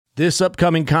This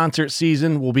upcoming concert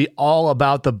season will be all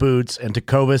about the boots, and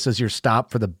Tecovas is your stop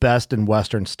for the best in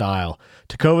Western style.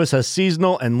 Tecovas has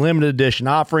seasonal and limited edition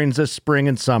offerings this spring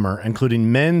and summer,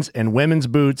 including men's and women's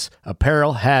boots,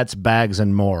 apparel, hats, bags,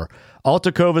 and more. All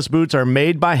Tecovas boots are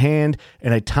made by hand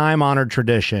in a time-honored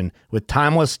tradition with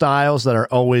timeless styles that are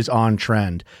always on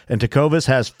trend. And Tecovas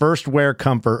has first wear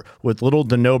comfort with little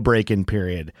to no break-in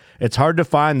period. It's hard to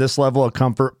find this level of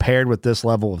comfort paired with this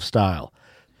level of style.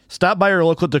 Stop by your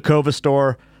local Tecovas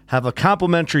store, have a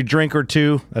complimentary drink or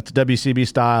two, that's WCB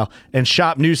style, and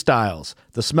shop new styles.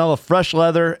 The smell of fresh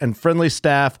leather and friendly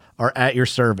staff are at your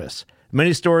service.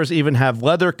 Many stores even have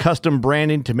leather custom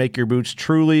branding to make your boots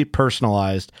truly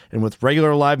personalized. And with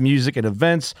regular live music and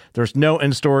events, there's no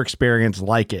in-store experience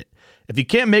like it. If you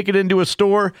can't make it into a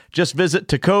store, just visit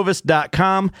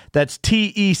tecovas.com. That's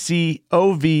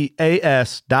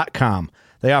TECOVAS.com.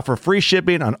 They offer free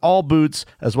shipping on all boots,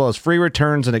 as well as free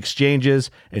returns and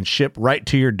exchanges, and ship right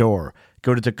to your door.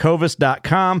 Go to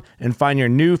tecovas.com and find your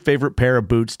new favorite pair of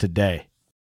boots today.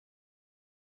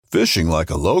 Fishing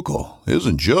like a local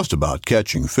isn't just about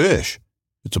catching fish.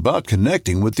 It's about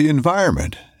connecting with the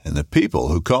environment and the people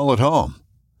who call it home.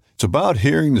 It's about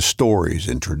hearing the stories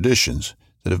and traditions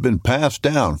that have been passed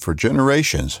down for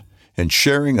generations and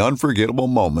sharing unforgettable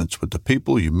moments with the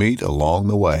people you meet along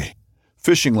the way.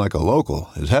 Fishing like a local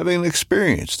is having an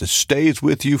experience that stays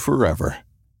with you forever.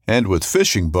 And with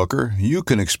Fishing Booker, you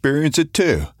can experience it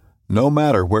too, no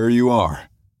matter where you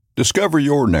are. Discover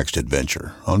your next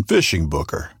adventure on Fishing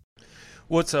Booker.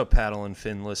 What's up, Paddle and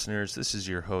Fin listeners? This is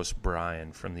your host,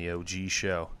 Brian, from the OG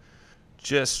Show.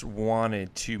 Just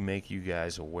wanted to make you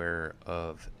guys aware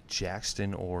of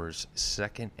Jackson Oars'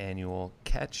 second annual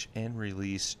Catch and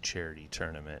Release charity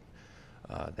tournament.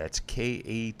 That's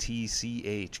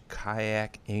KATCH,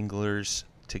 Kayak Anglers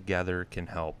Together Can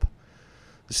Help.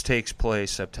 This takes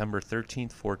place September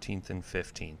 13th, 14th, and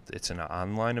 15th. It's an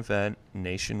online event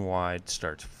nationwide,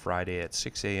 starts Friday at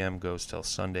 6 a.m., goes till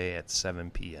Sunday at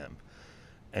 7 p.m.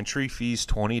 Entry fees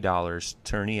 $20.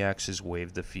 Tourney X has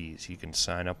waived the fees. You can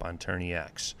sign up on Tourney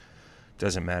X.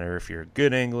 Doesn't matter if you're a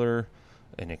good angler,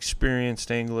 an experienced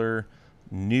angler,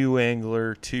 new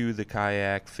angler to the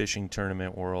kayak fishing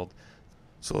tournament world.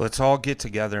 So let's all get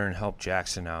together and help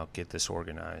Jackson out, get this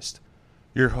organized.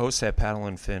 Your hosts at Paddle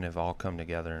and Fin have all come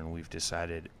together, and we've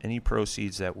decided any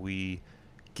proceeds that we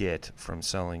get from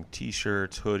selling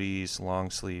t-shirts, hoodies,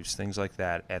 long sleeves, things like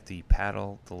that at the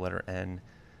Paddle, the letter N,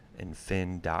 and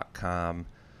fin.com,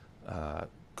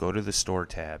 go to the store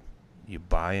tab. You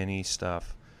buy any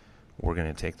stuff, we're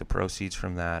going to take the proceeds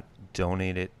from that,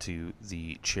 donate it to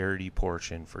the charity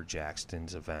portion for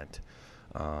Jackson's event.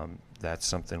 That's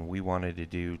something we wanted to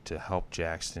do to help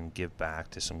Jackson give back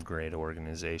to some great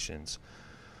organizations.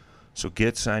 So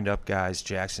get signed up, guys.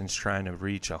 Jackson's trying to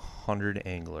reach 100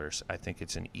 anglers. I think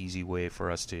it's an easy way for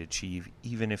us to achieve,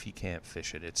 even if you can't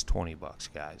fish it. It's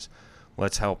 $20, guys.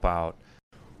 Let's help out.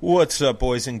 What's up,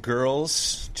 boys and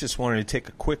girls? Just wanted to take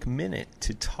a quick minute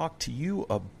to talk to you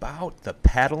about the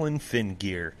Paddle and Fin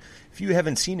gear. If you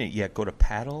haven't seen it yet, go to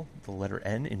paddle, the letter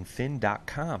N, and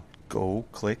fin.com. Go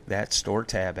click that store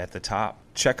tab at the top.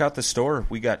 Check out the store.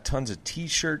 We got tons of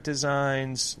t-shirt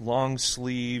designs, long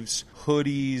sleeves,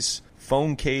 hoodies,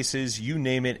 phone cases, you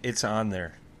name it, it's on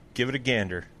there. Give it a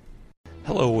gander.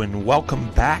 Hello and welcome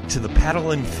back to the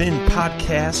Paddle and Fin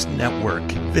Podcast Network.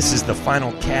 This is the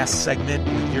final cast segment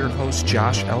with your hosts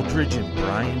Josh Eldridge and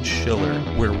Brian Schiller,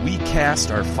 where we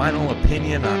cast our final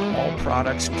opinion on all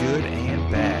products, good and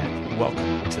bad.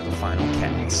 Welcome to the final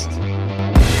cast.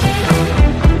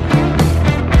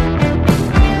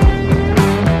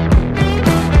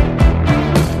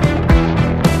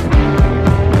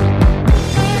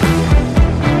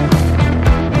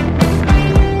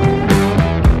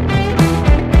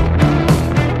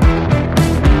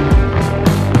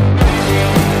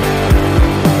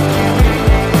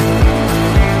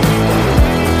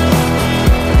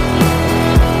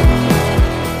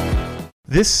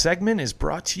 This segment is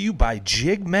brought to you by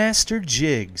Jigmaster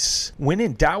Jigs. When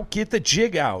in doubt, get the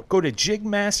jig out. Go to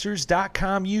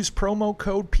jigmasters.com, use promo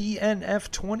code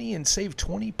PNF20 and save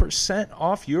 20%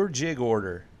 off your jig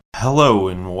order. Hello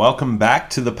and welcome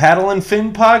back to the Paddle and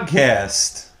Fin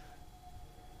Podcast.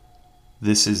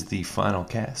 This is the final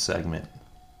cast segment.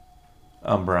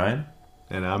 I'm Brian.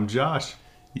 And I'm Josh.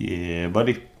 Yeah,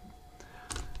 buddy.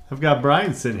 I've got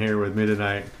Brian sitting here with me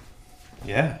tonight.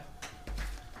 Yeah.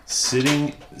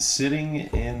 Sitting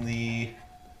in the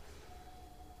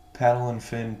Paddle and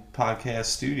Fin Podcast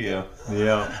studio.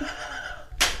 Yeah.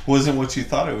 Wasn't what you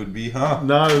thought it would be, huh?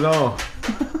 Not at all.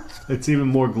 It's even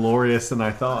more glorious than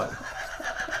I thought.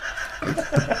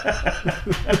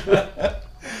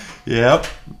 Yep.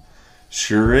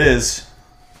 Sure is.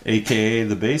 AKA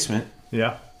the basement.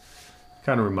 Yeah.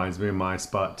 Kind of reminds me of my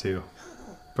spot, too.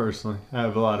 Personally. I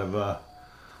have a lot of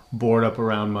board up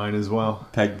around mine as well.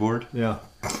 Pegboard? Yeah.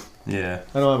 Yeah.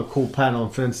 I don't have a cool paddle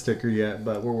and fin sticker yet,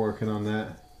 but we're working on that.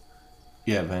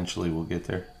 Yeah, eventually we'll get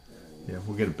there. Yeah,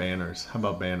 we'll get banners. How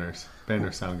about banners?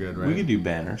 Banners sound good, right? We could do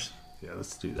banners. Yeah,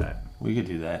 let's do that. We could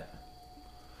do that.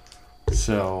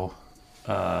 So,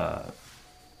 what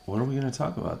are we going to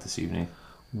talk about this evening?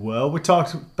 Well, we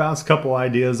bounced a couple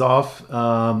ideas off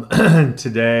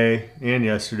today and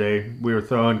yesterday. We were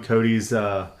throwing Cody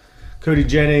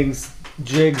Jennings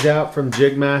jigs out from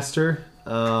Jigmaster.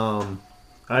 I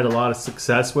had a lot of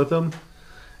success with them.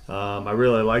 I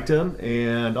really liked them,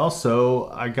 and also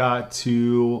I got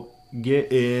to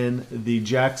get in the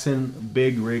Jackson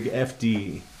Big Rig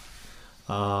FD.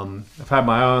 I've had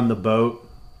my eye on the boat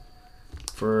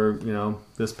for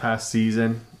this past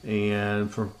season.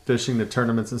 And from fishing the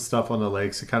tournaments and stuff on the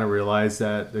lakes, I kind of realized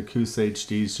that the Coosa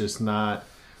HD is just not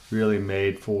really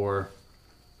made for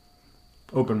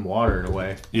open water in a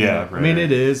way. Yeah, right. I mean,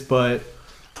 it is, but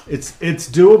it's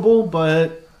doable.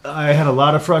 But I had a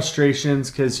lot of frustrations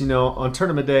because on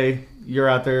tournament day you're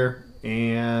out there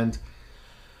and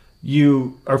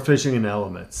you are fishing in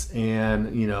elements,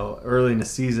 and early in the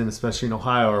season, especially in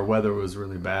Ohio, our weather was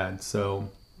really bad. So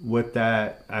with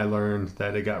that, I learned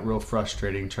that it got real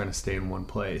frustrating trying to stay in one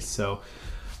place. So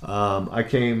I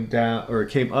came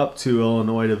up to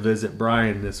Illinois to visit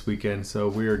Brian this weekend. So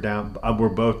we're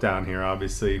both down here,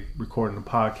 obviously, recording a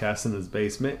podcast in his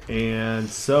basement. And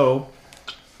so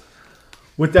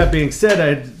with that being said,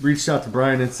 I reached out to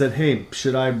Brian and said, hey,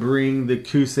 should I bring the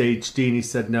Coosa HD? And he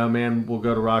said, no, man, we'll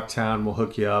go to Rocktown. We'll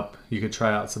hook you up. You could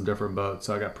try out some different boats.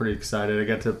 So I got pretty excited. I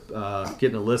got to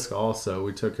get in Aliska also.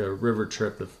 We took a river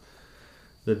trip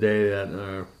the day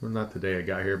that, not the day I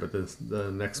got here, but the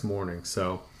next morning.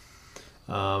 So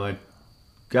I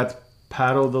got to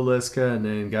paddle the Aliska and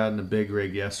then got in a big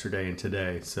rig yesterday and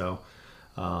today. So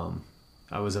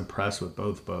I was impressed with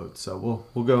both boats. So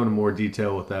we'll go into more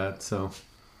detail with that. So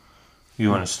you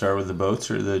want to start with the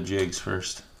boats or the jigs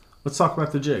first? Let's talk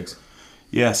about the jigs.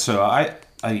 Yeah, so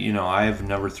I've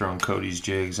never thrown Cody's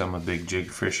jigs. I'm a big jig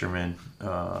fisherman.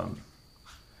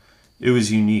 It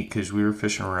was unique because we were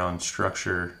fishing around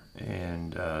structure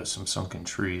and some sunken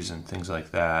trees and things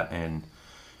like that. And,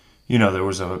 there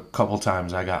was a couple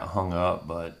times I got hung up,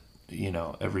 but,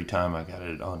 every time I got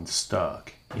it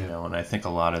unstuck, and I think a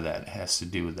lot of that has to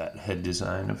do with that head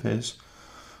design of his.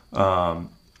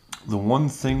 The one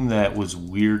thing that was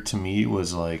weird to me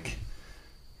was like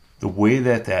the way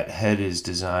that head is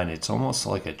designed. It's almost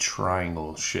like a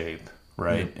triangle shape,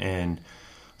 right? Yeah. And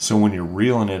so when you're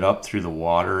reeling it up through the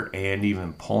water and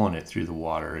even pulling it through the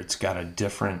water, it's got a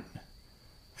different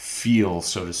feel,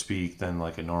 so to speak, than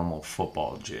like a normal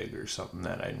football jig or something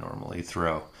that I normally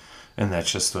throw. And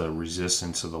that's just the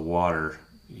resistance of the water,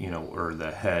 or the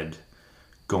head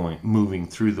moving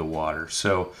through the water.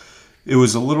 So it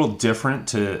was a little different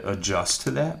to adjust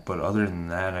to that, but other than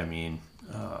that, I mean,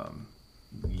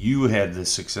 you had the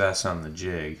success on the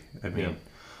jig. I mean,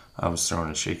 I was throwing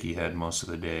a shaky head most of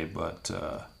the day, but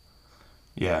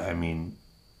I mean,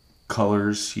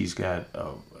 colors, he's got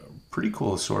a pretty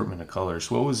cool assortment of colors.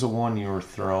 What was the one you were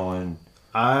throwing?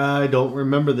 I don't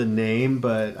remember the name,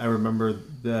 but I remember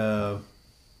the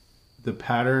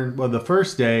pattern. Well, the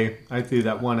first day I threw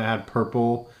that one that had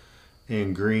purple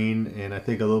and green and I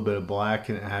think a little bit of black,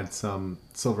 and it had some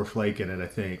silver flake in it, I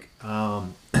think.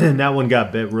 And that one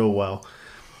got bit real well.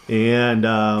 And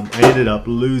I ended up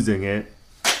losing it.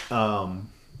 And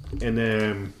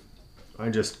then I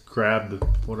just grabbed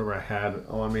whatever I had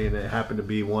on me, and it happened to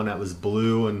be one that was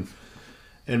blue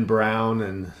and brown,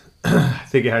 and I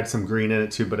think it had some green in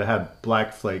it too, but it had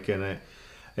black flake in it.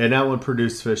 And that one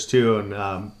produced fish too.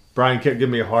 And Brian kept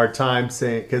giving me a hard time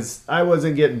saying, because I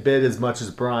wasn't getting bit as much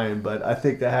as Brian, but I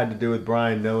think that had to do with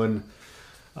Brian knowing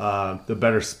the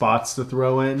better spots to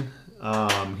throw in.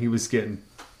 He was getting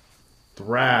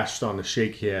thrashed on the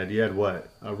shaky head. You had what?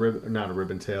 Not a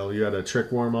ribbon tail. You had a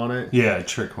trick worm on it? Yeah, a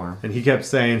trick worm. And he kept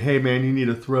saying, hey man, you need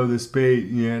to throw this bait.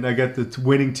 Yeah, and I got the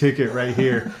winning ticket right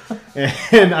here.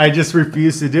 And I just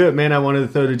refused to do it, man. I wanted to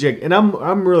throw the jig. And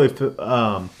I'm really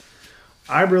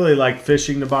I really like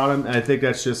fishing the bottom. And I think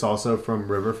that's just also from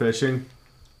river fishing.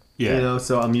 Yeah.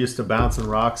 So I'm used to bouncing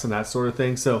rocks and that sort of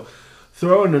thing. So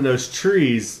throwing in those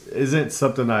trees isn't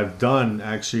something I've done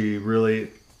actually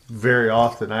really very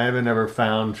often. I haven't ever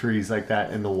found trees like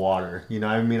that in the water.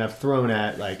 I mean, I've thrown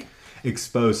at like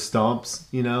exposed stumps,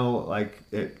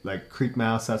 like creek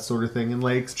mouse, that sort of thing in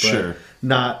lakes, but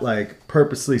not like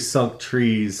purposely sunk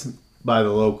trees by the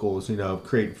locals,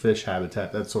 creating fish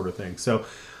habitat, that sort of thing. So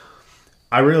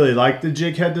I really like the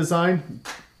jig head design.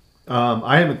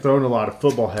 I haven't thrown a lot of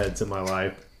football heads in my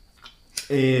life.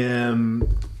 And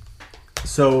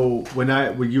so when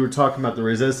you were talking about the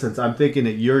resistance, I'm thinking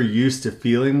that you're used to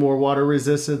feeling more water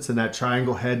resistance, and that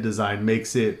triangle head design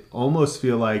makes it almost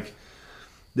feel like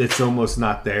it's almost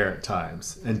not there at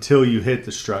times until you hit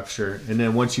the structure. And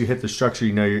then once you hit the structure,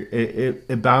 you know,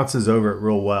 it bounces over it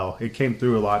real well. It came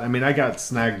through a lot. I mean, I got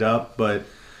snagged up, but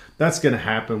that's going to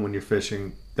happen when you're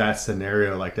fishing that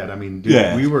scenario like that. I mean,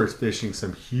 dude, we were fishing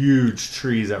some huge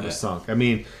trees that were sunk. I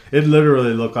mean, it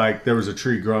literally looked like there was a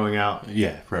tree growing out.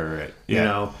 Yeah, right. Yeah. You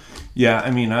know? Yeah, I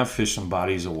mean, I've fished some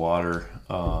bodies of water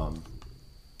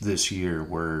this year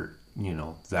where, you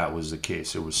know, that was the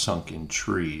case. It was sunken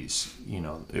trees. You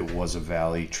know, it was a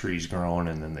valley, trees growing,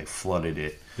 and then they flooded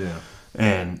it. Yeah.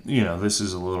 And, you know, this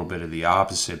is a little bit of the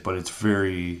opposite, but it's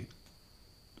very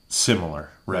similar,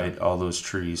 right? All those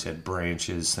trees had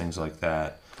branches, things like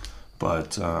that.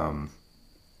 But,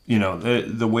 you know,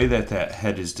 the way that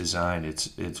head is designed, it's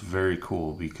very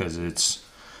cool because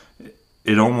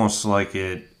it almost like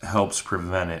it helps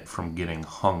prevent it from getting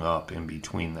hung up in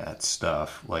between that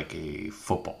stuff, like a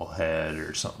football head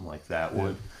or something like that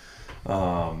would.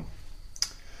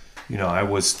 You know, I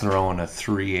was throwing a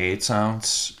 3/8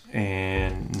 ounce,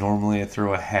 and normally I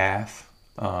throw a half.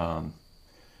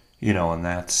 You know, and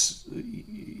that's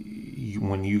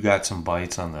when you got some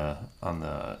bites on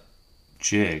the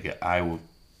jig. I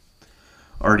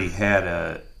already had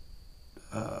a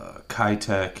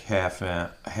Kitech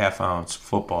half ounce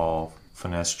football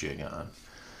finesse jig on,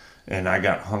 and I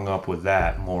got hung up with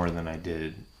that more than I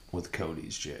did with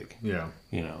Cody's jig. Yeah.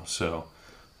 You know, so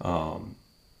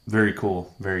very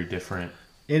cool, very different.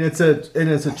 And it's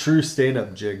a true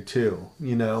stand-up jig too.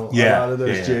 You know, a lot of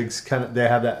those jigs they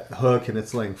have that hook and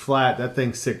it's laying flat. That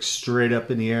thing sticks straight up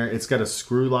in the air. It's got a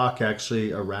screw lock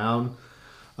actually around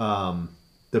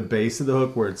the base of the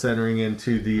hook where it's entering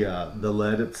into the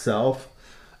lead itself.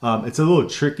 It's a little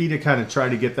tricky to kind of try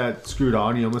to get that screwed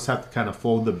on. You almost have to kind of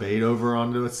fold the bait over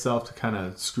onto itself to kind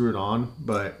of screw it on.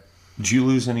 But did you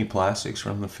lose any plastics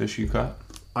from the fish you caught?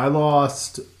 I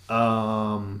lost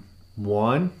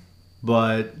one.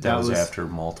 But that was after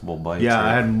multiple bites. Yeah,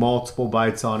 right? I had multiple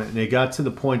bites on it, and it got to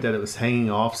the point that it was hanging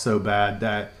off so bad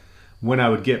that when I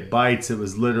would get bites, it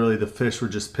was literally the fish were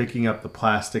just picking up the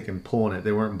plastic and pulling it.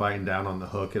 They weren't biting down on the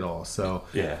hook at all. So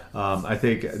I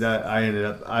think that I ended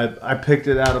up I picked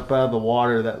it out of the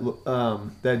water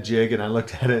that jig, and I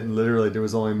looked at it, and literally there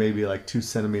was only maybe like 2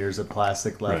 centimeters of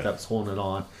plastic left that was holding it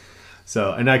on.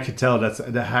 So, and I could tell that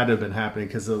had to have been happening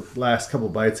because the last couple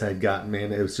bites I had gotten,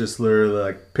 man, it was just literally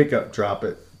like pick up, drop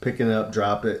it, pick it up,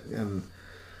 drop it. And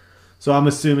so I'm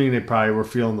assuming they probably were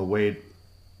feeling the weight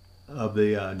of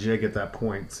the jig at that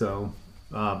point. So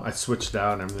I switched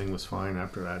out and everything was fine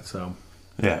after that. So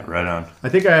yeah, right on. I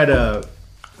think I had a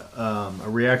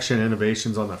Reaction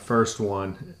Innovations on the first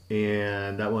one,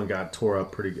 and that one got tore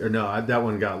up that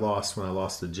one got lost when I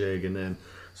lost the jig. And then,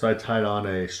 so I tied on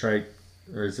a Strike,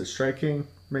 or is it Strike King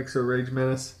makes a Rage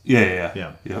Menace? Yeah.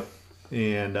 Yep.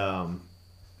 And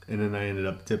then I ended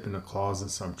up dipping the claws in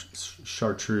some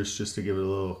chartreuse just to give it a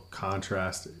little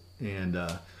contrast. And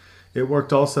it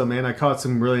worked also, man. I caught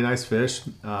some really nice fish.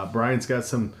 Brian's got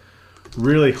some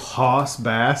really hoss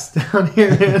bass down here,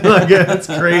 man. Like, it's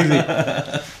crazy.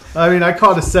 I mean, I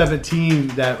caught a 17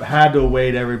 that had to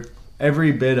weigh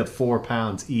every bit of 4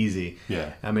 pounds easy.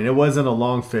 Yeah. I mean, it wasn't a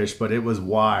long fish, but it was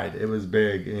wide. It was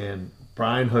big. And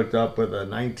Brian hooked up with a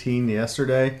 19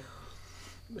 yesterday,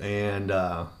 and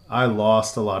I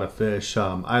lost a lot of fish.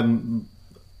 I'm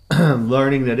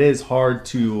learning that it is hard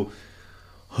to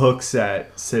hook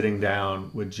set sitting down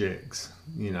with jigs.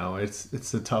 You know,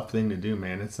 it's a tough thing to do,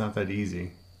 man. It's not that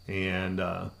easy. And,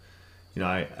 you know,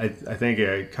 I think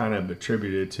I kind of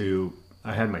attributed it to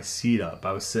I had my seat up.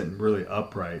 I was sitting really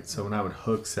upright. So when I would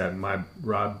hook set, my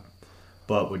rod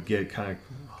butt would get kind of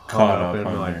caught up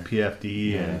in like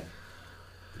PFD. And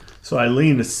so I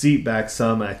leaned the seat back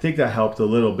some, and I think that helped a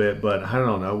little bit. But I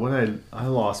don't know. When I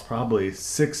lost probably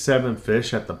 6-7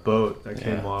 fish at the boat that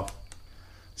came off.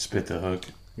 Spit the hook.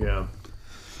 Yeah.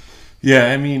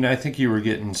 Yeah, I mean, I think you were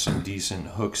getting some decent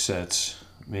hook sets.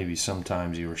 Maybe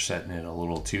sometimes you were setting it a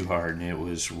little too hard, and it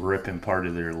was ripping part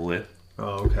of their lip.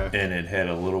 Oh, okay. And it had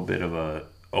a little bit of a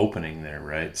opening there,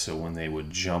 right? So when they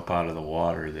would jump out of the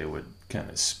water, they would kind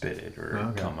of spit it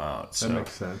or come out. So that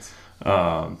makes sense.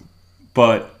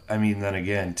 But I mean, then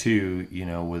again, too, you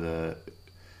know,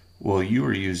 you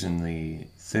were using the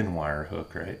thin wire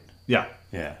hook, right? Yeah.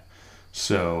 Yeah.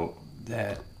 So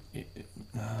that,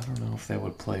 I don't know if that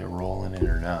would play a role in it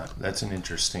or not. That's an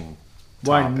interesting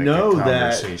topic, I know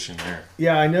conversation there.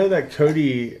 Yeah, I know that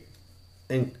Cody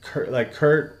and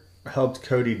Kurt helped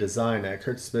Cody design that.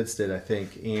 Kurt Spitz did, I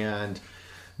think, and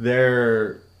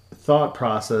their thought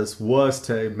process was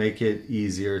to make it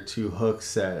easier to hook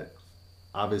set,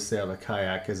 obviously, on a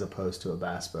kayak as opposed to a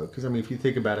bass boat. Because I mean, if you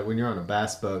think about it, when you're on a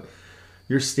bass boat,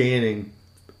 you're standing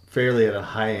fairly at a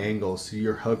high angle, so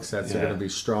your hook sets are going to be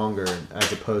stronger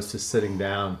as opposed to sitting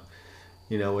down.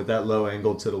 You know, with that low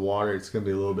angle to the water, it's going to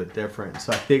be a little bit different.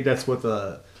 So I think that's what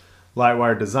the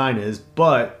Lightwire design is.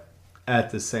 But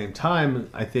at the same time,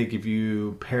 I think if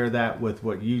you pair that with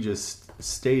what you just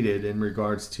stated in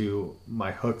regards to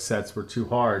my hook sets were too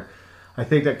hard, I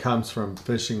think that comes from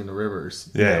fishing in the rivers.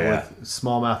 With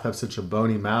smallmouth have such a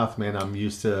bony mouth, man, I'm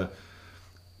used to,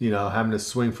 you know, having to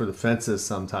swing for the fences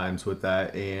sometimes with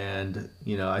that. And,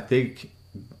 you know, I think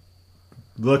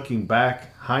looking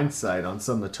back, hindsight on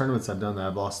some of the tournaments I've done that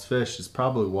I've lost fish is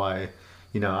probably why,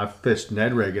 you know, I've fished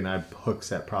Ned rig and I've hook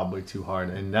set probably too hard.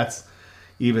 And that's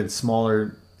even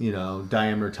smaller, you know,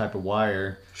 diameter type of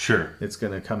wire. Sure. It's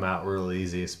going to come out real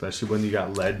easy, especially when you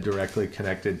got lead directly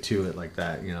connected to it like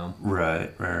that, you know? Right.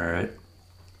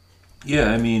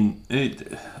 Yeah, I mean,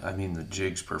 the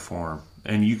jigs perform.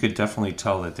 And you could definitely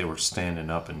tell that they were standing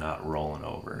up and not rolling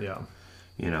over. Yeah.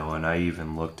 You know, and I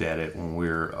even looked at it when we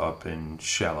were up in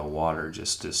shallow water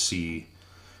just to see,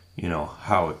 you know,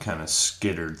 how it kind of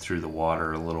skittered through the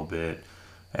water a little bit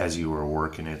as you were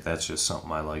working it. That's just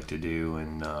something I like to do.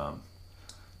 And,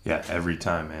 yeah, every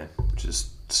time, man,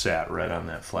 just sat right on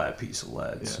that flat piece of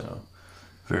lead. Yeah. So,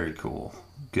 very cool.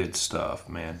 Good stuff,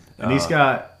 man. And he's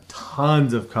got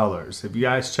tons of colors. If you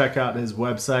guys check out his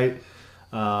website,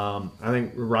 I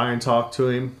think Ryan talked to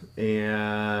him,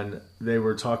 and they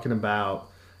were talking about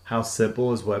how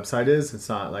simple his website is. It's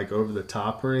not like over the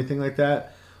top or anything like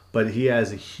that, but he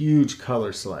has a huge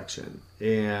color selection,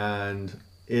 and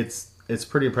it's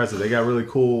pretty impressive. They got really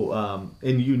cool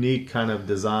and unique kind of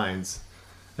designs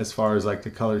as far as like the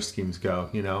color schemes go,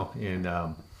 you know, and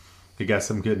they got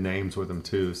some good names with them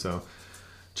too. So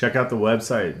check out the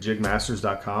website,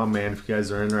 jigmasters.com, man. If you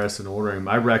guys are interested in ordering them,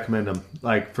 I recommend them.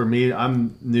 Like for me,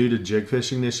 I'm new to jig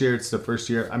fishing this year. It's the first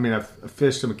year. I mean, I've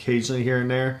fished them occasionally here and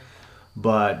there,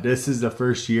 but this is the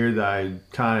first year that I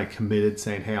kind of committed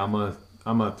saying, hey, I'm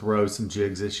gonna throw some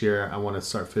jigs this year. I want to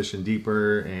start fishing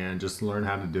deeper and just learn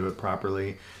how to do it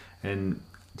properly. And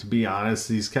to be honest,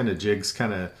 these kind of jigs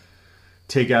kind of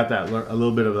take out that a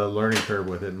little bit of a learning curve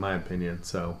with it, in my opinion.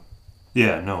 So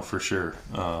yeah, no, for sure.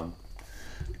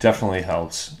 Definitely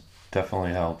helps.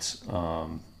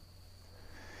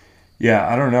 Yeah,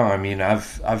 I don't know. I mean,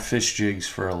 I've fished jigs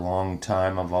for a long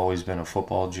time. I've always been a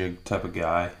football jig type of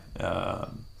guy.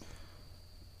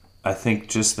 I think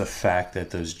just the fact that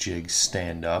those jigs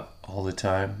stand up all the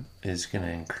time is going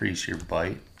to increase your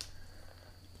bite.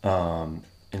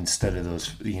 Instead of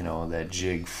those, you know, that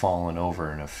jig falling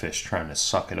over and a fish trying to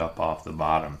suck it up off the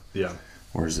bottom. Yeah.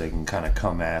 Whereas they can kind of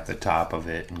come at the top of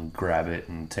it and grab it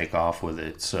and take off with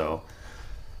it. So,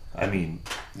 I mean,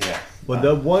 yeah. Well,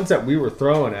 the ones that we were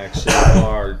throwing actually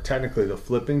are technically the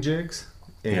flipping jigs.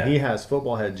 And he has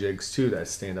football head jigs too that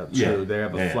stand up true. Yeah. They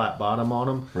have a flat bottom on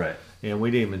them. Right. And we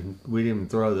didn't even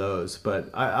throw those. But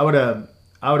I would have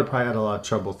probably had a lot of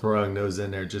trouble throwing those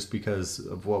in there just because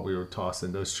of what we were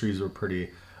tossing. Those trees were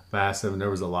pretty massive, and there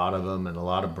was a lot of them and a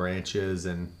lot of branches.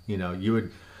 And, you know, you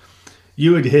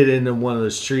would hit into one of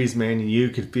those trees, man, and you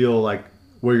could feel like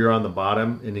where you're on the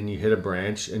bottom, and then you hit a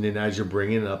branch, and then as you're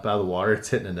bringing it up out of the water, it's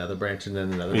hitting another branch and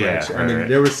then another branch. I mean,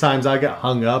 there was times I got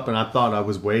hung up, and I thought I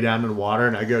was way down in the water,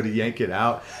 and I go to yank it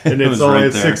out, and it's only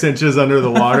right 6 inches under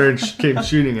the water and came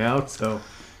shooting out. So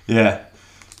yeah,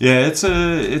 it's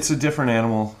a different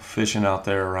animal fishing out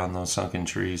there around those sunken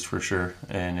trees for sure.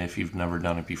 And if you've never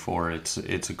done it before, it's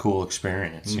a cool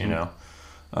experience. You know,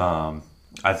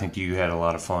 I think you had a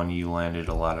lot of fun. You landed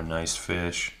a lot of nice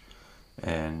fish,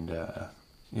 and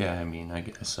yeah, I mean, I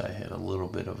guess I had a little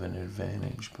bit of an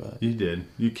advantage, but you did.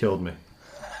 You killed me.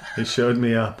 It showed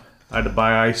me up. I had to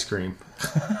buy ice cream.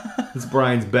 It's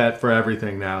Brian's bet for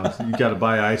everything now. So you got to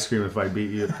buy ice cream if I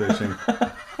beat you at fishing.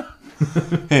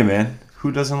 Hey, man,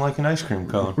 who doesn't like an ice cream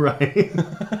cone? Right.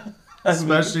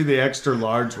 Especially the extra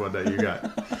large one that you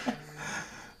got.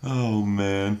 Oh,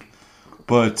 man.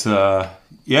 But,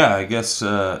 yeah, I guess,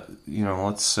 you know,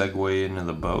 let's segue into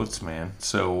the boats, man.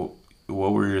 So,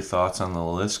 what were your thoughts on the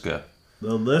Liska?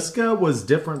 The Liska was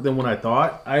different than what I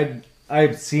thought.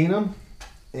 I've seen them,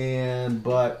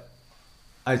 but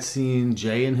I've seen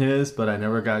Jay in his, but I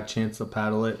never got a chance to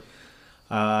paddle it.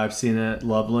 I've seen it at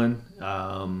Loveland,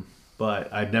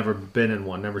 but I've never been in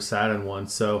one, never sat in one.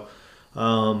 So,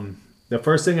 the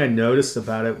first thing I noticed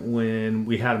about it when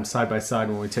we had them side by side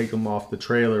when we take them off the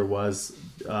trailer was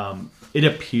it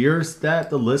appears that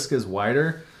the Liska is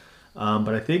wider,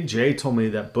 but I think Jay told me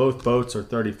that both boats are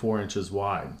 34 inches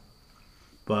wide.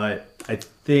 But I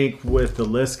think with the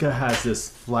Liska has this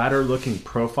flatter looking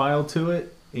profile to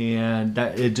it, and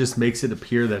that it just makes it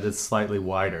appear that it's slightly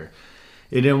wider.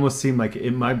 It almost seemed like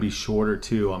it might be shorter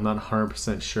too. I'm not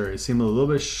 100% sure. It seemed a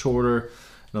little bit shorter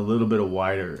and a little bit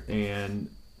wider. And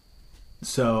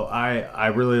so I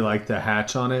really like the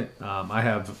hatch on it. I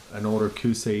have an older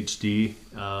Coosa HD.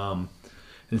 And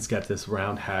it's got this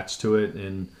round hatch to it.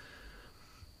 And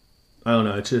I don't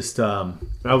know. It's just,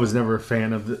 I was never a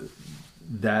fan of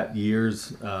that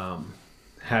year's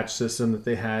hatch system that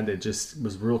they had. It just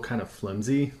was real kind of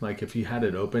flimsy. Like if you had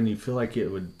it open, you feel like it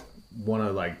would want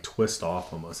to like twist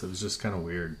off almost. It was just kind of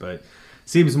weird, but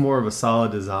seems more of a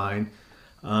solid design.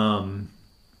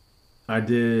 I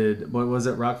did, what was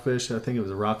it, Rockfish? I think it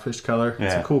was a Rockfish color. Yeah.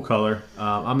 It's a cool color.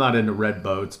 I'm not into red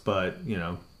boats, but you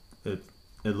know, it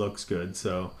looks good.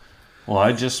 So, well,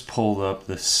 I just pulled up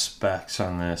the specs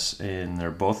on this, and they're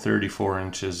both 34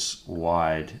 inches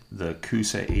wide. The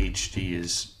Coosa HD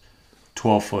is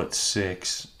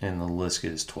 12'6", and the Liska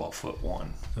is 12'1".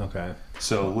 Okay.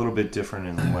 So a little bit different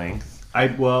in length.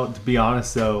 Well, to be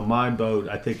honest though, my boat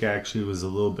I think actually was a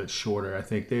little bit shorter. I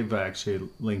think they've actually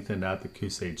lengthened out the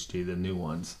Coosa HD, the new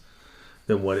ones,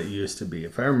 than what it used to be.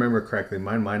 If I remember correctly,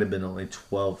 mine might have been only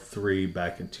 12.3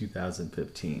 back in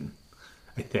 2015.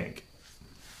 I think.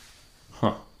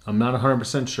 Huh. I'm not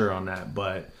 100% sure on that,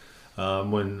 but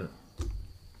when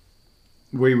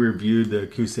we reviewed the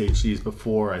Coosa HDs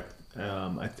before,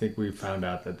 I think we found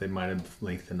out that they might have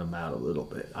lengthened them out a little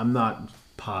bit. I'm not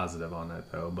positive on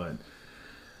that though, but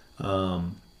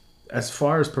as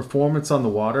far as performance on the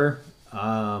water,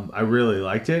 I really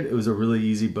liked it. It was a really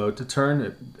easy boat to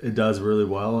turn. It does really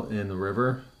well in the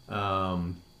river.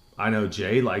 I know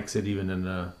Jay likes it even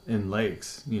in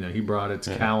lakes. You know, he brought it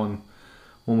to Cowan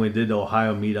when we did the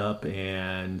Ohio meetup,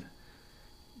 and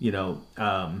you know,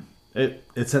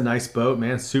 it's a nice boat,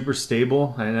 man. It's super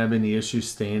stable. I didn't have any issues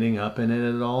standing up in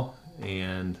it at all.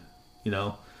 And you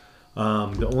know,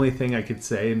 the only thing I could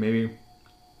say maybe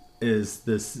is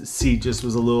this seat just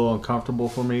was a little uncomfortable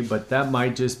for me, but that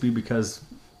might just be because,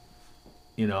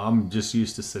 you know, I'm just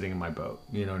used to sitting in my boat.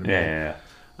 You know what I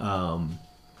mean?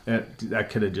 Yeah. I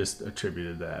could have just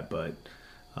attributed that, but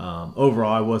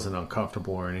overall, I wasn't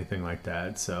uncomfortable or anything like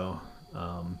that. So,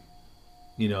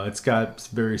 you know, it's got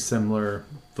very similar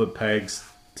foot pegs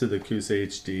to the Coosa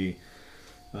HD.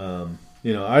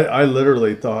 You know, I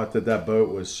literally thought that boat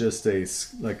was just a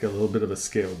little bit of a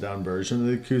scaled down version of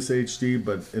the Coosa HD,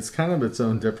 but it's kind of its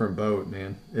own different boat,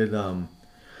 man.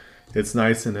 It's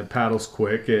nice and it paddles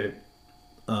quick.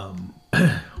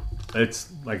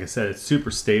 It's like I said, it's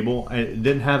super stable. It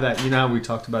didn't have that. You know how we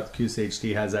talked about the Coosa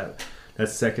HD has that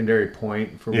secondary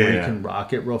point for where you can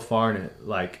rock it real far, and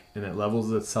it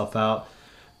levels itself out.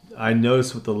 I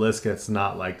noticed with the Liska, it's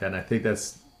not like that. And I think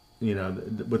that's, you know,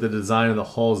 with the design of the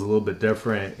hull is a little bit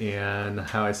different, and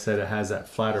how I said it has that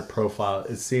flatter profile.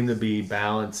 It seemed to be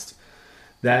balanced.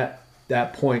 That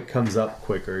point comes up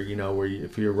quicker, you know, where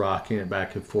if you're rocking it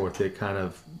back and forth, it kind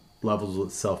of levels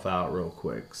itself out real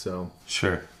quick. So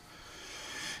sure.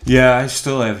 Yeah, I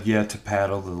still have yet to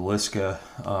paddle the Liska.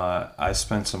 I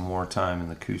spent some more time in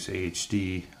the Coosa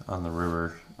HD on the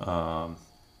river.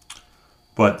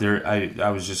 But I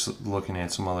was just looking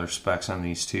at some other specs on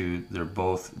these two.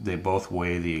 They both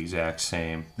weigh the exact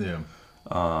same. Yeah.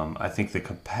 I think the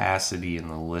capacity in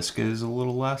the Liska is a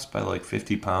little less by like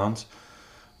 50 pounds.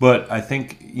 But I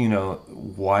think, you know,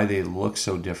 why they look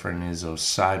so different is those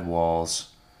sidewalls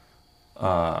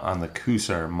on the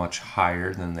Coosa are much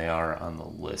higher than they are on the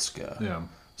Liska. Yeah.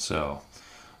 So,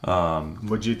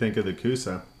 what'd you think of the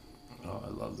Coosa? Oh, I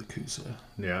love the Coosa.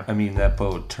 Yeah. I mean, that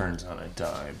boat turns on a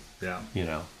dime. Yeah. You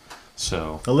know,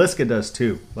 so. The Liska does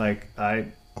too. Like,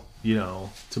 you know,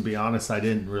 to be honest, I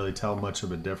didn't really tell much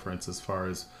of a difference as far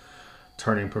as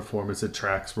turning performance. It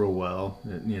tracks real well.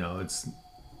 You know, it's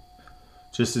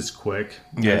just as quick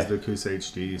as the Coosa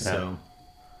HD. So.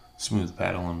 Smooth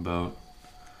paddling boat.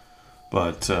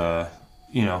 But,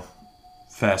 you know,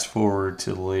 fast forward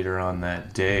to later on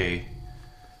that day,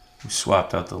 we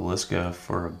swapped out the Liska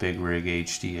for a Big Rig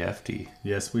HD FD.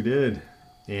 Yes, we did.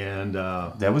 And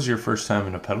that was your first time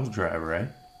in a pedal drive, right?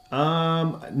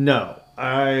 No.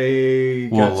 I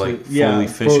fully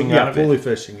fishing out of it? fully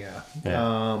fishing, yeah.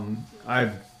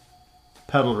 I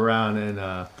pedaled around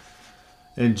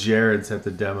in Jared's at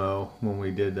the demo when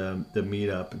we did the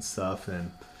meetup and stuff,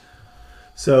 and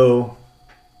so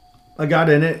I got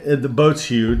in it. The boat's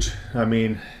huge. I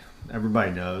mean,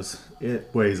 everybody knows it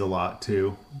weighs a lot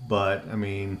too. But I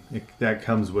mean, that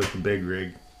comes with the big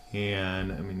rig,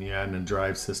 and I mean, you add a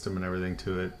drive system and everything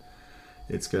to it,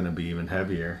 it's going to be even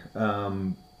heavier.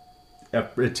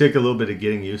 It took a little bit of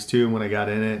getting used to when I got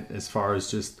in it, as far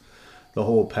as just the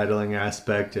whole pedaling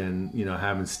aspect and, you know,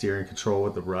 having steering control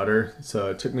with the rudder. So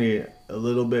it took me a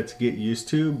little bit to get used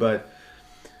to, but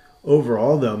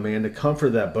overall though, man, the comfort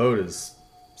of that boat is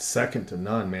second to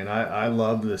none, man. I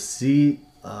love the seat.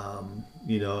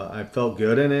 You know, I felt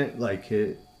good in it. Like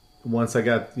once I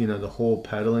got, you know, the whole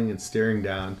pedaling and steering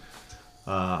down,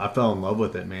 I fell in love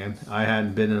with it, man. I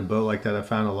hadn't been in a boat like that. I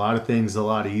found a lot of things a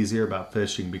lot easier about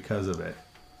fishing because of it,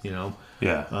 you know?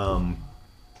 Yeah.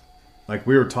 Like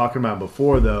we were talking about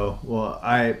before, though, well,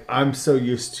 I'm so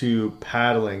used to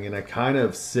paddling, and I kind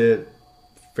of sit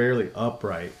fairly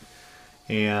upright.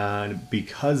 And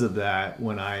because of that,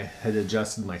 when I had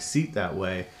adjusted my seat that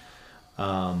way,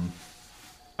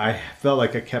 I felt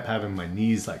like I kept having my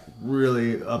knees like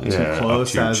really up too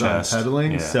close as I'm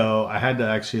pedaling. Yeah. So I had to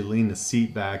actually lean the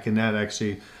seat back, and that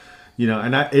actually, you know,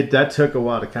 and that took a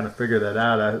while to kind of figure that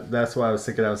out. That's why I was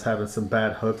thinking I was having some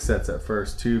bad hook sets at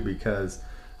first too, because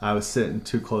I was sitting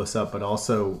too close up, but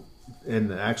also in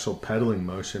the actual pedaling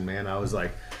motion, man, I was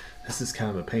like, this is kind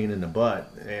of a pain in the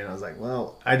butt. And I was like,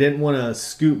 well, I didn't want to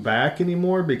scoot back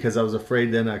anymore because I was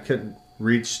afraid then I couldn't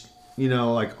reach, you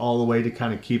know, like all the way to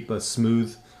kind of keep a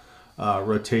smooth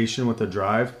rotation with the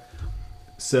drive.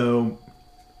 So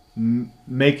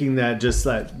making that, just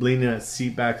like leaning that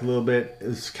seat back a little bit,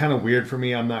 is kind of weird for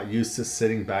me. I'm not used to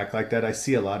sitting back like that. I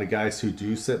see a lot of guys who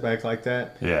do sit back like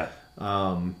that. Yeah.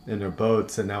 In their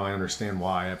boats, and now I understand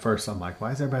why. At first I'm like, why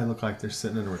does everybody look like they're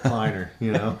sitting in a recliner,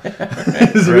 you know?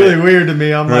 It's really weird to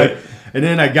me. I'm like, and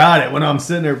then I got it when I'm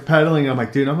sitting there pedaling. I'm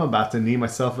like, dude, I'm about to knee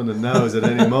myself in the nose at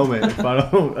any moment if I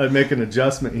don't make an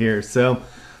adjustment here. So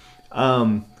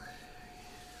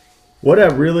what I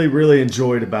really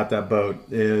enjoyed about that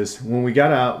boat is when we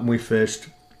got out and we fished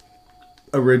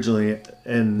originally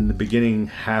in the beginning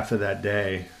half of that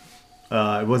day,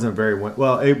 it wasn't very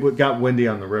well. It got windy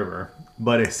on the river,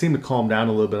 but it seemed to calm down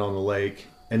a little bit on the lake,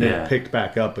 and then it picked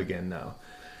back up again though.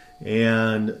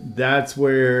 And that's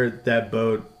where that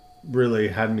boat really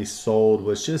had me sold.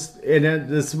 Was just, and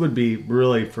this would be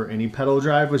really for any pedal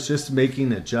drive, was just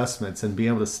making adjustments and being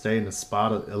able to stay in the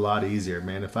spot a lot easier,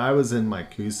 man. If I was in my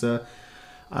Coosa,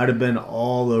 I'd have been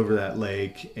all over that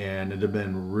lake, and it'd have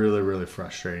been really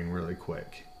frustrating really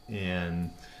quick.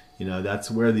 And you know, that's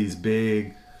where these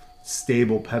big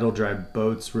stable pedal drive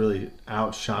boats really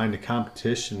outshine the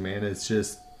competition, man. It's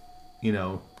just, you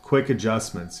know, quick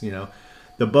adjustments. You know,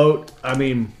 the boat, I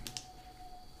mean,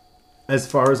 as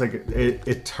far as like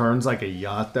it turns like a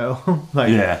yacht though.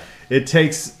 Like it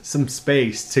takes some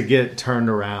space to get turned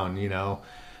around, you know,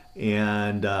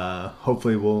 and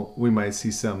hopefully we might see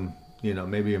some, you know,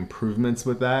 maybe improvements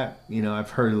with that. You know,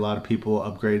 I've heard a lot of people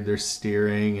upgrade their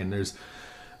steering, and there's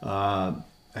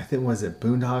I think, was it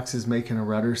Boondocks is making a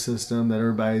rudder system that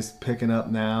everybody's picking up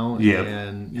now. Yeah.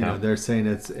 And, you know, they're saying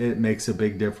it makes a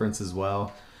big difference as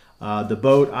well. The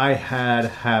boat I had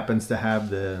happens to have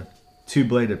the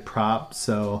 2-bladed prop,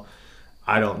 so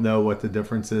I don't know what the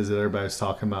difference is that everybody's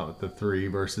talking about with the 3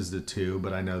 versus the 2,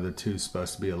 but I know the 2 is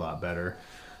supposed to be a lot better.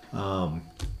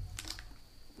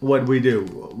 What did we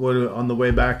do? On the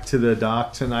way back to the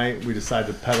dock tonight, we decided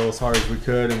to pedal as hard as we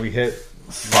could, and we hit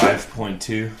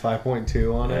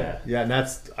 5.2 on it. Yeah, and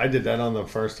I did that on the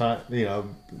first time, you know,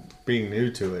 being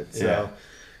new to it. So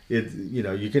it, you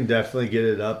know, you can definitely get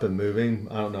it up and moving.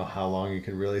 I don't know how long you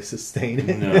can really sustain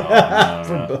it.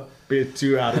 No. Being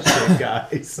 2 out of shape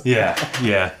guys.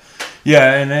 Yeah,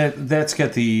 and that's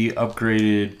got the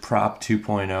upgraded prop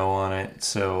 2.0 on it.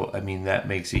 So I mean, that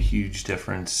makes a huge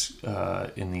difference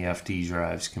in the FD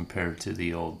drives compared to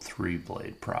the old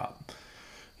 3-blade prop.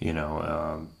 You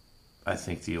know, I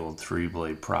think the old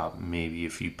 3-blade prop, maybe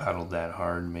if you pedaled that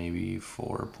hard, maybe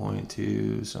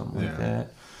 4.2, something like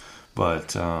that.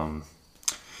 But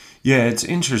it's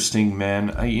interesting,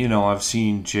 man. I've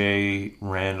seen Jay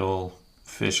Randall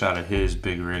fish out of his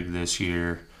big rig this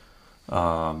year.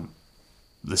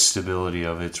 The stability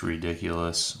of it's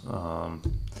ridiculous.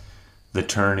 The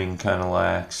turning kind of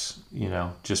lacks, you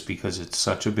know, just because it's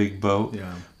such a big boat.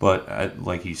 Yeah. But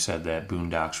like you said, that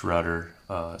Boondocks rudder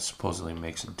supposedly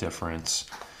makes a difference.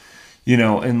 You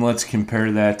know, and let's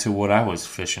compare that to what I was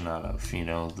fishing out of, you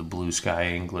know, the Blue Sky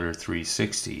Angler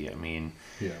 360. I mean,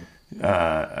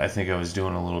 I think I was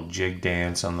doing a little jig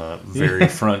dance on the very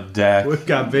front deck. We've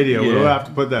got video. We'll have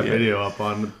to put that video up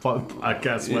on the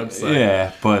podcast website.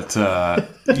 Yeah,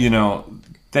 but, you know,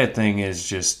 that thing is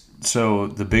just... So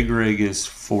the big rig is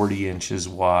 40 inches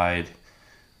wide.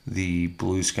 The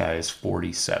Blue Sky is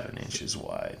 47 inches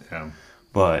wide. Yeah.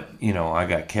 But, I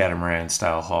got catamaran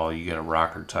style hull, you got a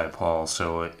rocker type hull,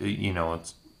 so it's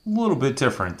a little bit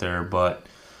different there, but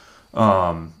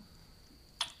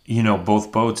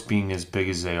both boats being as big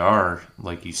as they are,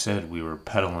 like you said, we were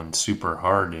pedaling super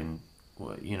hard in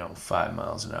 5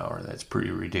 miles an hour. That's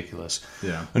pretty ridiculous.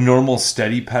 Yeah. A normal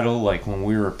steady pedal, like when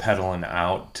we were pedaling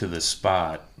out to the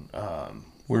spot,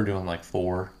 we were doing like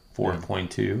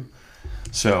 4.2.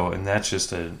 So, and that's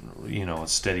just a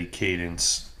steady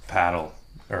cadence pedal.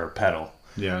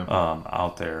 Yeah.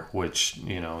 Out there, which,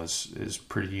 is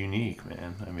pretty unique,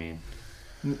 man. I mean,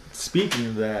 speaking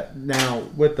of that, now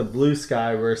with the Blue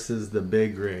Sky versus the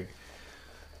big rig,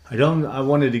 I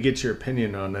wanted to get your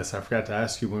opinion on this. I forgot to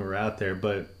ask you when we were out there,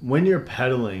 but when you're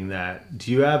pedaling that,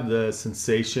 do you have the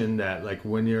sensation that like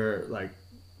when you're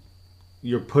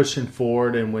pushing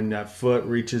forward and when that foot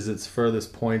reaches its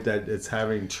furthest point that it's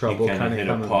having trouble kind of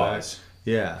coming back?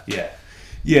 Yeah.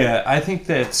 Yeah, I think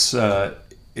that's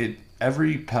it.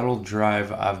 Every pedal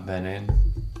drive I've been in,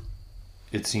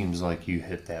 it seems like you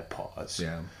hit that pause.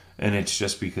 Yeah. And it's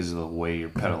just because of the way you're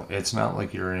pedaling. It's not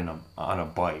like you're on a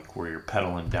bike where you're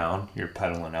pedaling down, you're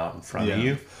pedaling out in front of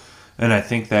you. And I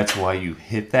think that's why you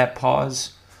hit that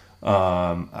pause.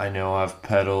 I know I've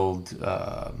pedaled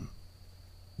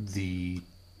the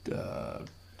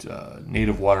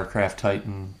Native Watercraft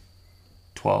Titan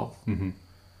 12. Mm-hmm.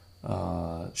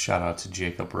 Shout out to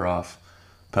Jacob Ruff.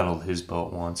 Pedaled his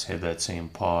boat once, had that same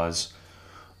pause.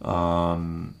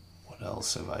 What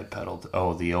else have I pedaled?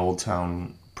 Oh, the Old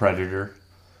Town Predator,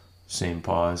 same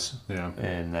pause. Yeah.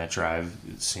 And that drive,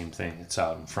 same thing. It's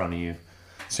out in front of you.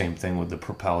 Same thing with the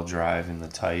Propel drive and the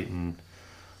Titan.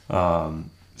 I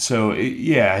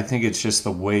think it's just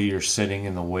the way you're sitting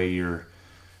and the way you're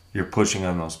pushing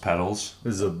on those pedals.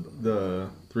 Does the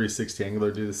 360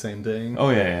 Angler do the same thing? Oh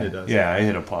yeah. It does. Yeah, I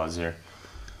hit a pause there.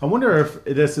 I wonder if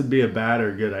this would be a bad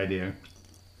or good idea.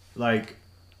 Like,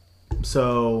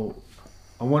 so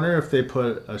I wonder if they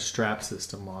put a strap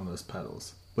system on those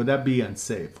pedals. Would that be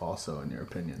unsafe also, in your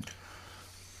opinion?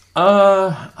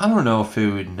 I don't know if it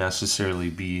would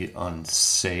necessarily be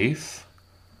unsafe.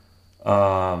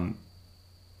 I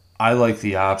like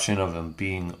the option of them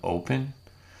being open.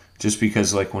 Just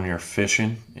because, like, when you're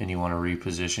fishing and you want to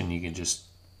reposition, you can just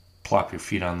plop your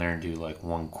feet on there and do, like,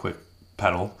 one quick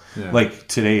pedal. Yeah. Like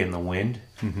today in the wind,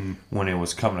 when it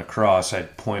was coming across,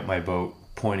 I'd point my boat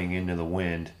pointing into the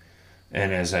wind,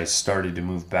 and as I started to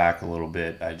move back a little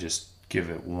bit, I just give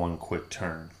it one quick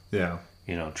turn. Yeah.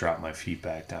 Drop my feet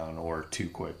back down, or 2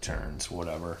 quick turns,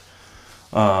 whatever.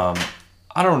 I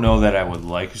don't know that I would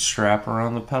like a strap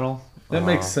around the pedal. That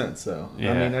makes sense, though.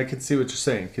 Yeah. I mean, I can see what you're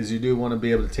saying, because you do want to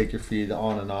be able to take your feet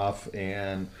on and off,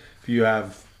 and if you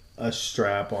have a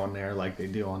strap on there like they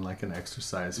do on like an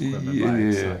exercise equipment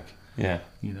bike,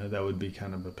 that would be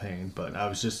kind of a pain. But I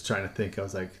was just trying to think, I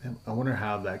was like, I wonder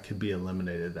how that could be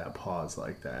eliminated, that pause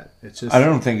like that. It's just, I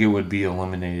don't think it would be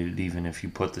eliminated even if you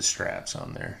put the straps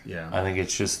on there. Yeah. I think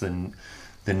it's just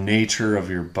the nature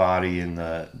of your body and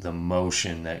the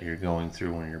motion that you're going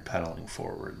through when you're pedaling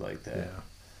forward like that.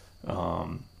 Yeah.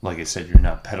 Like I said, you're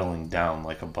not pedaling down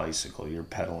like a bicycle. You're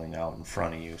pedaling out in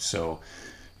front of you. So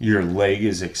your leg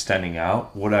is extending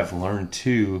out. What I've learned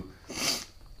too,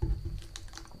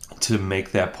 to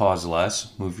make that pause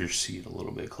less, move your seat a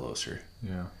little bit closer.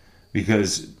 Yeah.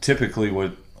 Because typically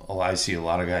what I see a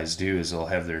lot of guys do is they'll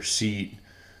have their seat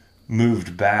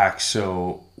moved back,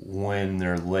 so when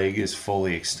their leg is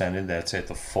fully extended, that's at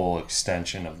the full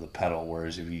extension of the pedal.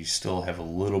 Whereas if you still have a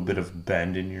little bit of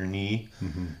bend in your knee,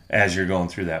 as you're going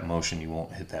through that motion, you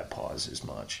won't hit that pause as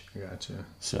much. Gotcha.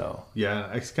 So yeah,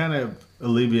 I kind of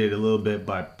alleviate a little bit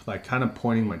by like kind of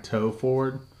pointing my toe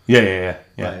forward. Yeah.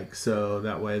 Like, so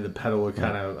that way the pedal would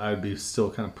kind of, I'd be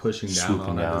still kind of pushing down Swooping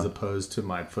on down. it as opposed to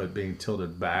my foot being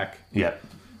tilted back. Yeah.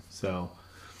 So,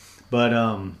 but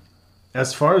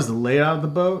as far as the layout of the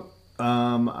boat,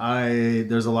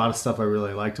 there's a lot of stuff I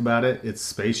really liked about it. It's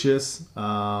spacious.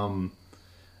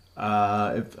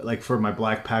 If, like for my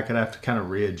black pack, I'd have to kind of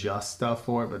readjust stuff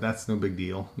for it, but that's no big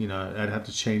deal. I'd have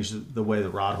to change the way the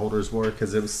rod holders work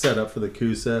because it was set up for the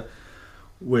Coosa,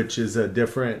 which is a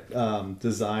different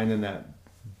design in that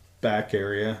back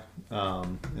area,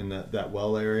 in that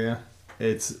well area.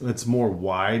 It's more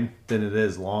wide than it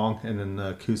is long, and in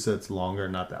the Coosa it's longer,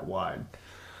 not that wide.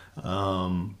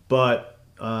 But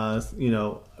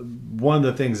one of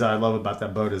the things I love about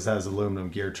that boat is it has aluminum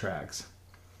gear tracks.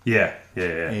 Yeah.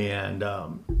 And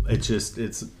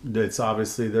it's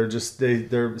obviously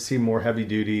they seem more heavy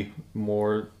duty,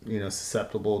 more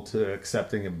susceptible to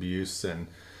accepting abuse, and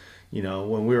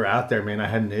when we were out there, man, I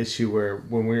had an issue where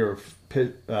when we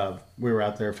were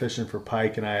out there fishing for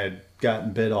pike and I had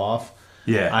gotten bit off.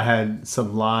 Yeah. I had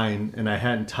some line and I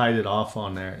hadn't tied it off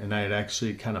on there, and I had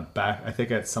actually kind of I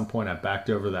think at some point I backed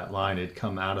over that line. It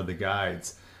come out of the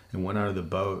guides and went under the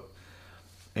boat,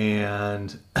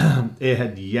 and it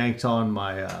had yanked on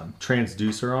my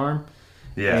transducer arm.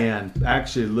 Yeah. And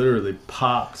actually literally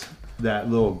popped that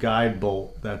little guide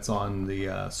bolt that's on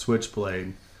the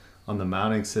switchblade on the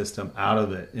mounting system out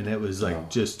of it, and it was like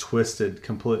just twisted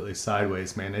completely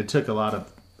sideways, man. It took a lot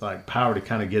of like power to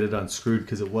kind of get it unscrewed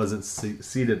because it wasn't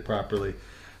seated properly.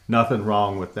 Nothing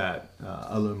wrong with that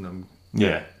aluminum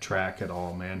track at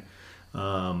all, man.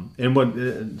 And what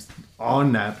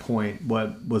on that point,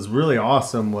 what was really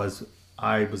awesome was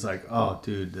I was like, oh,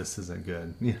 dude, this isn't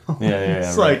good.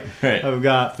 It's right. I've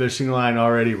got fishing line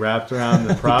already wrapped around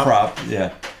the prop.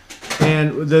 Yeah.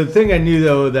 And the thing I knew,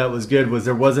 though, that was good was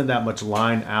there wasn't that much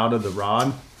line out of the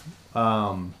rod.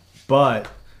 But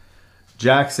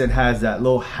Jackson has that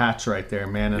little hatch right there,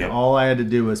 man. And all I had to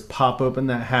do was pop open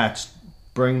that hatch,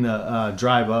 bring the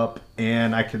drive up,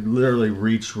 and I could literally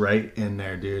reach right in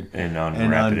there, dude. And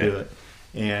undo it.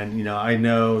 And, I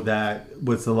know that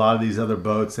with a lot of these other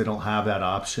boats, they don't have that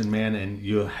option, man. And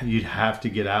you'd have to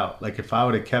get out. Like, if I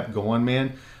would have kept going,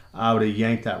 man, I would have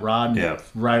yanked that rod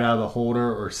right out of the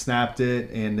holder or snapped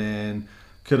it, and then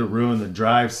could have ruined the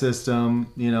drive system.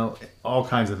 All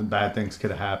kinds of bad things could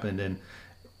have happened. And,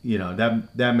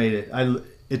 that made it.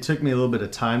 It took me a little bit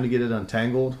of time to get it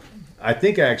untangled. I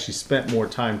think I actually spent more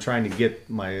time trying to get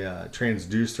my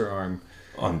transducer arm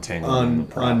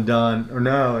undone. Or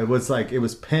no, it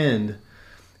was pinned,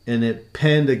 and it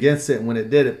pinned against it. And when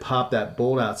it did, it popped that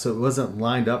bolt out, so it wasn't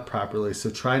lined up properly. So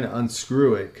trying to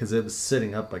unscrew it because it was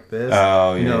sitting up like this,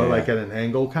 like at an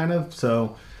angle kind of.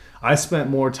 So I spent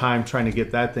more time trying to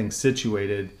get that thing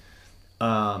situated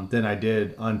than I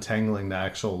did untangling the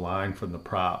actual line from the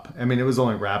prop. I mean, it was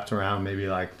only wrapped around maybe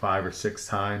like 5 or 6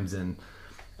 times, and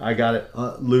I got it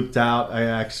looped out.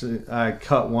 I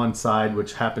cut one side,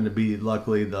 which happened to be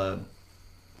luckily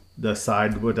the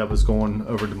side that was going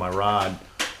over to my rod,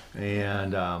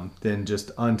 and then just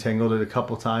untangled it a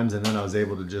couple times, and then I was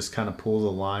able to just kind of pull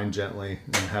the line gently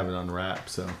and have it unwrap.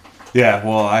 So yeah,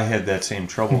 well, I had that same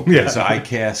trouble because I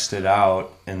cast it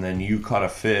out, and then you caught a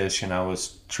fish, and I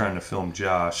was trying to film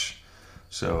Josh,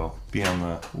 so be on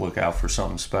the lookout for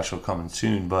something special coming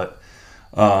soon. But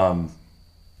I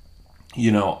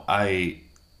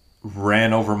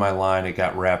ran over my line. It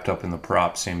got wrapped up in the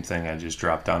prop. Same thing. I just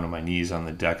dropped down to my knees on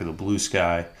the deck of the Blue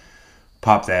Sky,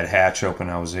 popped that hatch open.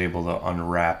 I was able to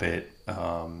unwrap it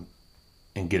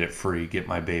and get it free, get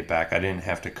my bait back. I didn't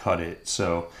have to cut it.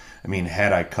 So, I mean,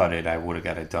 had I cut it, I would have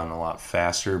got it done a lot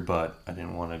faster, but I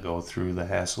didn't want to go through the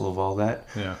hassle of all that.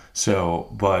 Yeah. So,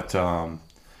 but,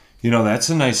 that's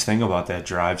the nice thing about that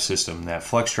drive system, that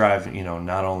flex drive,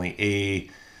 not only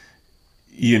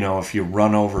if you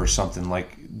run over something,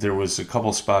 like there was a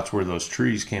couple spots where those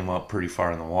trees came up pretty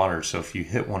far in the water. So if you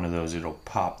hit one of those, it'll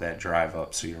pop that drive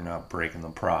up so you're not breaking the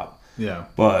prop. Yeah.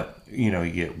 But, you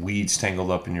get weeds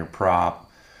tangled up in your prop,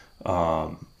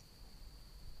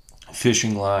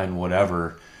 fishing line,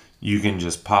 whatever, you can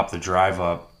just pop the drive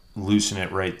up, loosen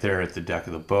it right there at the deck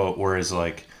of the boat. Whereas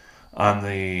like on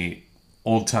the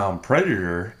Old Town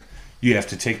Predator, you have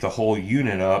to take the whole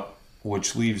unit up,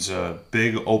 which leaves a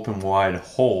big open wide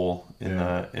hole in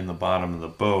the bottom of the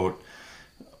boat,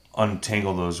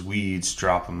 untangle those weeds,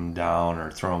 drop them down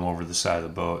or throw them over the side of the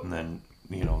boat, and then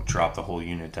drop the whole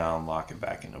unit down, lock it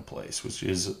back into place, which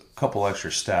is a couple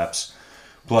extra steps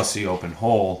plus the open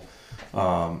hole.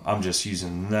 I'm just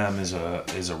using them as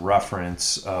a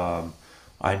reference.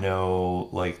 I know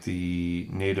like the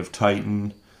Native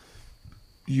Titan,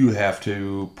 you have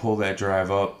to pull that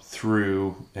drive up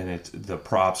through, and the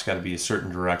prop's got to be a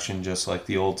certain direction, just like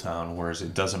the Old Town, whereas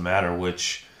it doesn't matter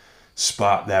which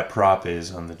spot that prop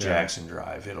is on the Jackson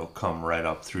drive. It'll come right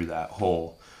up through that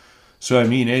hole. So, I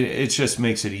mean, it just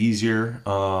makes it easier.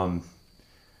 The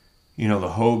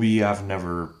Hobie, I've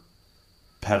never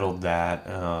pedaled that,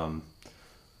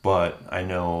 but I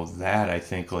know that, I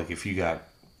think, like, if you got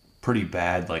pretty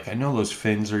bad, like, I know those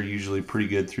fins are usually pretty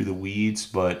good through the weeds,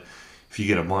 but if you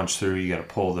get a bunch through, you got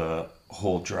to pull the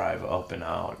whole drive up and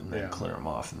out and then clear them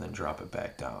off and then drop it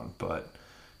back down. But,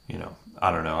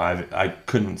 I don't know. I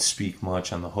couldn't speak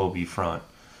much on the Hobie front,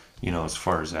 as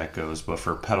far as that goes. But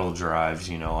for pedal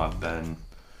drives, I've been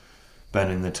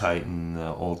in the Titan,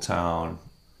 the Old Town,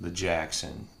 the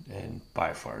Jackson, and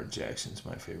by far Jackson's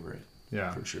my favorite.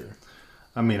 Yeah. For sure.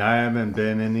 I mean, I haven't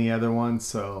been in the other ones,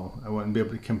 so I wouldn't be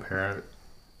able to compare it,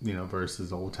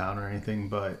 versus Old Town or anything.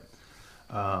 But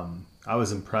I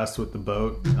was impressed with the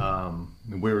boat.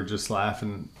 We were just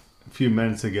laughing a few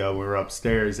minutes ago. We were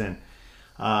upstairs, and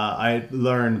I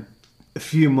learned a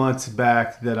few months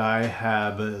back that I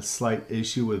have a slight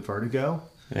issue with vertigo.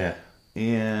 Yeah.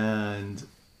 And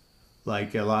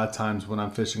like a lot of times when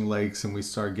I'm fishing lakes and it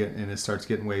starts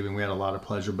getting wavy, and we had a lot of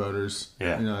pleasure boaters,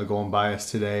 going by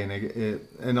us today, and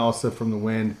and also from the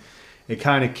wind, it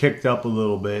kind of kicked up a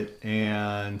little bit.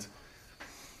 And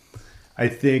I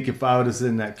think if I was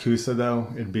in that Coosa though,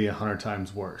 it'd be 100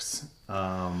 times worse.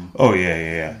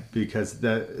 Because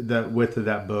that width of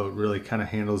that boat really kind of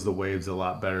handles the waves a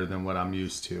lot better than what I'm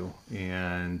used to,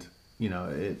 and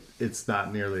it's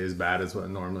not nearly as bad as what it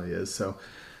normally is. So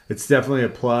it's definitely a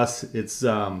plus. It's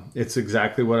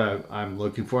exactly what I'm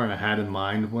looking for, and I had in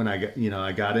mind when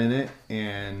I got in it,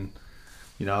 and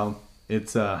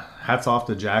it's hats off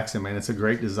to Jackson, man. It's a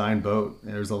great design boat.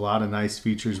 There's a lot of nice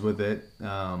features with it.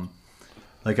 I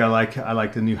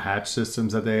like the new hatch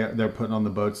systems that they're putting on the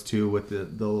boats too, with the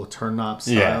little turn knob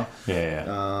style.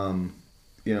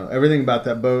 Everything about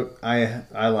that boat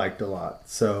I liked a lot.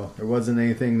 So there wasn't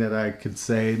anything that I could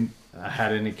say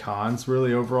had any cons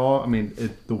really overall. I mean,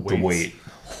 the weight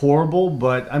horrible,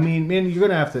 but I mean, man, you're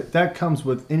gonna have to. That comes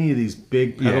with any of these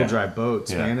big pedal drive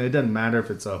boats, man. It doesn't matter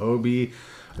if it's a Hobie.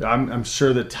 I'm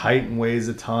sure the Titan weighs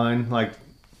a ton.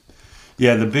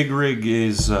 The big rig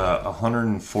is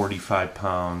 145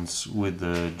 pounds with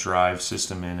the drive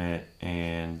system in it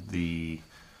and the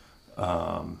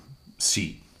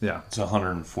seat. Yeah. It's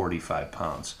 145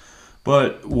 pounds.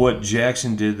 But what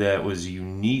Jackson did that was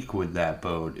unique with that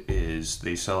boat is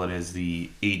they sell it as the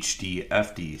HD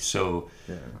FD. So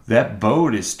that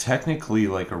boat is technically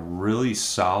like a really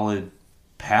solid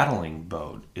paddling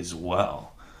boat as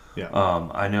well. Yeah.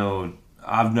 I know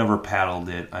I've never paddled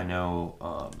it. I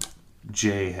know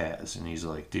Jay has, and he's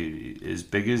like, dude, as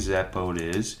big as that boat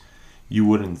is, you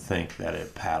wouldn't think that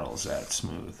it paddles that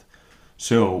smooth.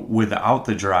 So without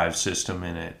the drive system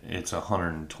in it, it's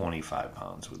 125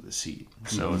 pounds with the seat.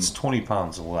 So it's 20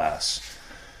 pounds less.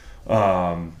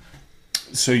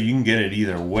 So you can get it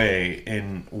either way.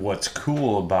 And what's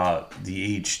cool about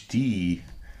the HD,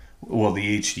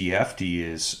 the HDFD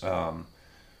is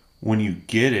when you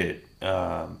get it,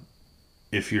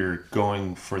 if you're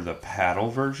going for the paddle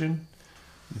version,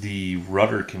 the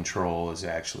rudder control is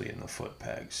actually in the foot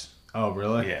pegs. Oh,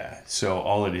 really? Yeah. So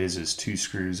all it is 2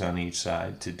 screws on each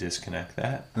side to disconnect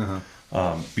that.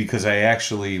 Because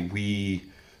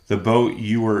the boat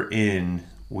you were in,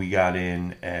 we got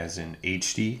in as an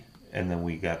HD, and then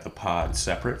we got the pod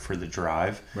separate for the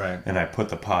drive. Right. And I put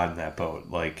the pod in that boat.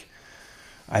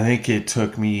 I think it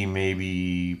took me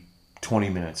maybe 20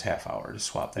 minutes, half hour to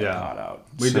swap that pod out.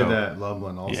 We did that at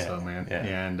Loveland also, man. Yeah.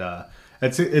 And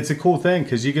it's a cool thing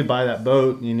because you could buy that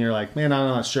boat and you're like, man, I'm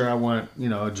not sure I want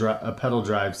a pedal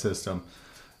drive system.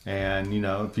 And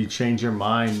if you change your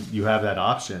mind, you have that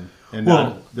option. And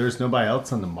there's nobody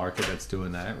else on the market that's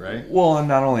doing that, right? Well, and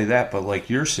not only that, but like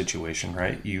your situation,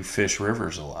 right? You fish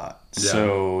rivers a lot. Yeah.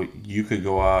 So you could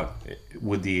go out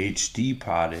with the HD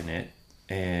pod in it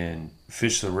and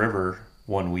fish the river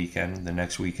one weekend. The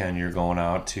next weekend you're going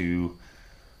out to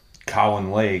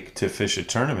Cowan Lake to fish a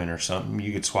tournament or something.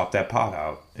 You could swap that pod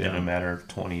out in a matter of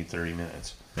 20, 30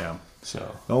 minutes. Yeah.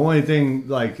 So the only thing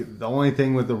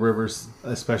with the rivers,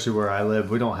 especially where I live,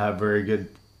 we don't have very good,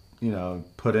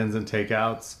 put-ins and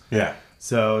takeouts. Yeah.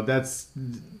 So that's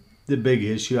the big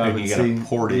issue I would see.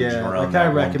 Portage around I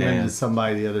recommended to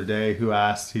somebody the other day who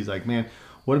asked, he's like, man,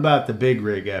 what about the big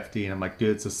rig FD? And I'm like,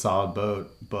 dude, it's a solid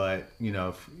boat. But,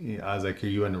 I was like, are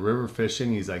you into river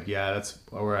fishing? He's like, yeah, that's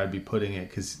where I'd be putting it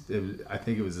because I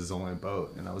think it was his only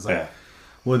boat. And I was like,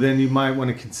 well, then you might want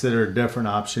to consider a different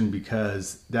option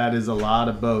because that is a lot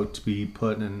of boat to be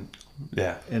putting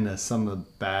in some of the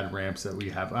bad ramps that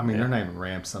we have. I mean, they're not even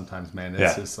ramps sometimes, man.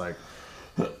 It's just like...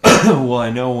 Well,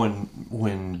 I know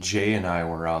when Jay and I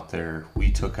were out there,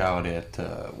 we took out at,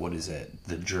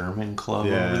 the German club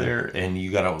over there, and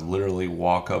you got to literally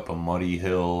walk up a muddy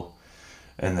hill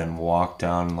and then walk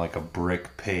down like a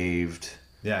brick paved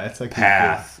it's like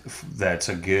path that's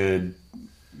a good,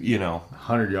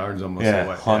 100 yards almost away.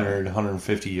 100,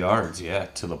 150 yards,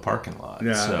 to the parking lot.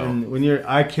 Yeah, so. And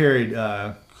I carried,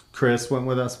 Chris went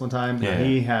with us one time, and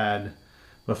he had...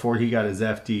 Before he got his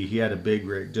FD, he had a big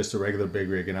rig, just a regular big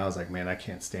rig, and I was like, man, I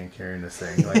can't stand carrying this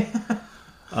thing.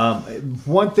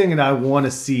 One thing that I want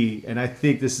to see, and I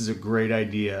think this is a great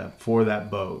idea for that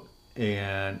boat,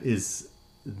 and is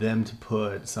them to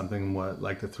put something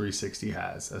like the 360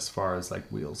 has as far as like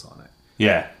wheels on it.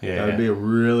 That would be a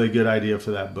really good idea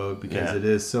for that boat because it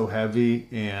is so heavy,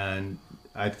 and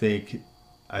I think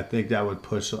I think that would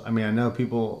push. I mean, I know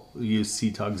people use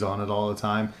C-tugs on it all the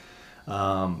time,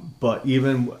 but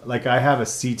even like I have a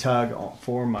C-tug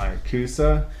for my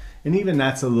Kusa, and even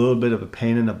that's a little bit of a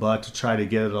pain in the butt to try to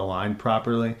get it aligned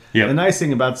properly. Yep. The nice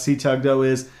thing about C-tug though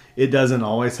is it doesn't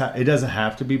always it doesn't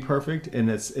have to be perfect, and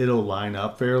it'll line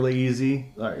up fairly easy.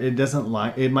 It doesn't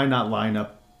line. It might not line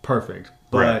up perfect,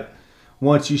 but Right.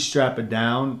 once you strap it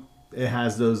down, it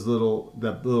has those little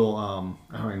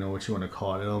I don't even know what you want to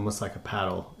call it. It's almost like a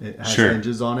paddle. It has Sure.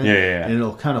 hinges on it, Yeah. and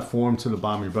it'll kind of form to the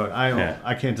bottom of your boat.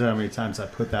 I can't tell how many times I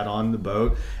put that on the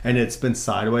boat, and it's been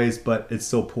sideways, but it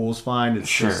still pulls fine. It's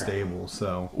Sure. still stable.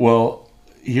 So Well,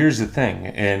 here's the thing,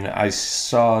 and I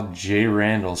saw Jay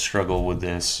Randall struggle with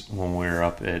this when we were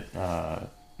up at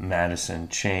Madison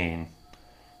Chain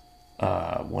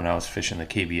when I was fishing the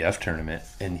KBF tournament,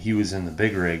 and he was in the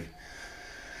big rig,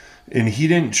 and he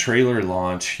didn't trailer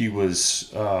launch. He was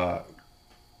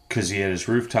because he had his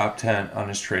rooftop tent on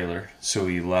his trailer, so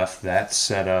he left that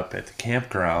set up at the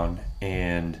campground,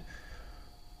 and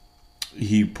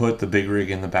he put the big rig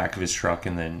in the back of his truck,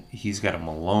 and then he's got a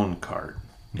Malone cart,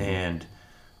 and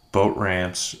boat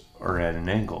ramps are at an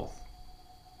angle,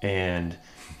 and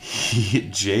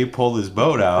Jay pulled his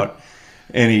boat out,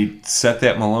 and he set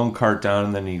that Malone cart down,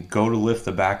 and then he'd go to lift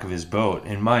the back of his boat,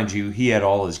 and mind you, he had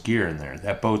all his gear in there.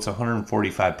 That boat's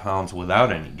 145 pounds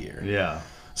without any gear. yeah,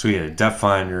 So he had a depth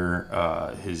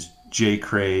finder, his J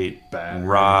crate, Battery.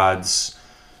 rods,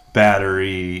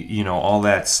 battery, all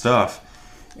that stuff.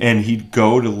 And he'd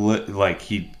go to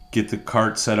he'd get the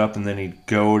cart set up, and then he'd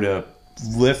go to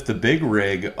lift the big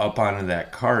rig up onto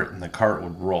that cart, and the cart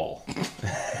would roll.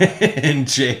 And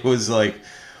Jay was like,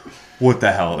 "What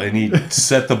the hell?" And he'd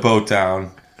set the boat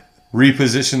down,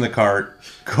 reposition the cart,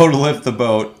 go to lift the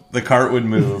boat, the cart would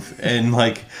move, and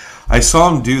I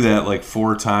saw him do that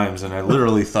 4 times, and I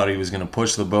literally thought he was going to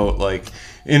push the boat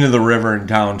into the river and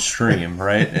downstream,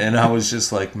 right? And I was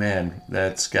just like, man,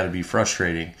 that's got to be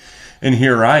frustrating. And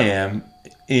here I am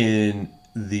in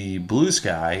the Blue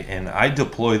Sky, and I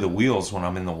deploy the wheels when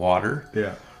I'm in the water.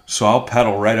 yeah. So I'll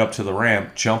pedal right up to the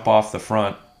ramp, jump off the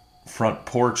front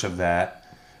porch of that,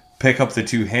 pick up the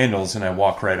 2 handles, and I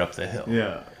walk right up the hill.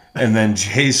 Yeah. And then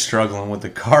Jay's struggling with the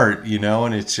cart,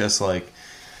 and it's just like,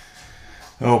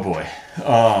 oh boy.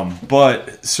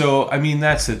 But so, I mean,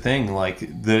 that's the thing,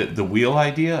 the wheel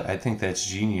idea, I think that's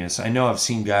genius. I know I've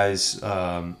seen guys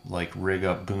rig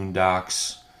up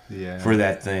boondocks Yeah. for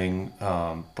that thing,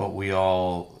 but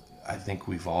I think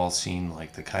we've all seen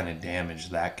the kind of damage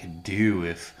that could do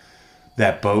if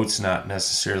that boat's not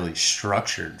necessarily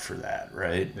structured for that,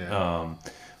 right? Yeah.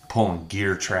 Pulling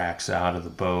gear tracks out of the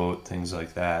boat, things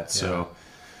like that. So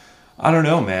I don't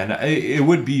know, man. It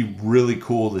would be really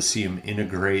cool to see him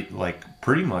integrate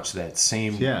pretty much that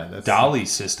same dolly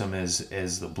system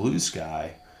as the Blue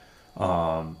Sky,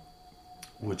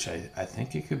 which I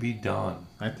think it could be done.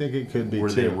 I think it could be where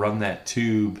too. they run that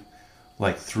tube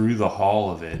through the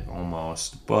hull of it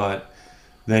almost, but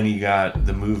then you got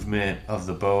the movement of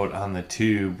the boat on the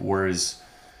tube, whereas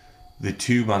the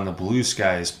tube on the Blue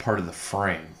Sky is part of the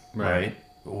frame, right?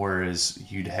 Whereas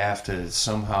you'd have to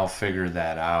somehow figure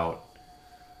that out,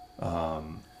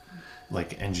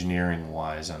 engineering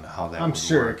wise, on how that I'm would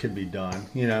sure work. it could be done,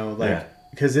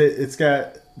 because it's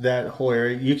got that whole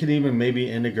area. You could even maybe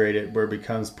integrate it where it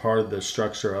becomes part of the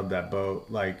structure of that boat,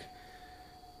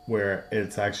 where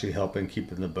it's actually helping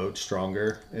keeping the boat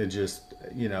stronger. It just,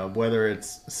 whether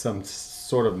it's some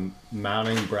sort of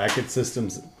mounting bracket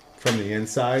systems from the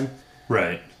inside,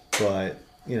 Right. but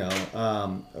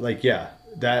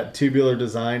that tubular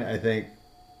design, I think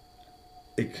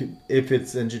it could, if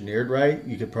it's engineered right,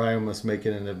 you could probably almost make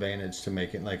it an advantage to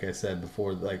make it, like I said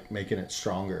before, making it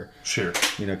stronger. Sure.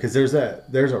 Because there's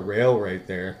a rail right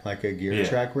there, like a gear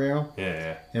track rail,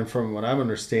 Yeah. and from what I'm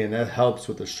understanding, that helps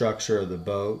with the structure of the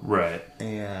boat. Right.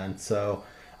 And so,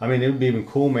 I mean, it would be even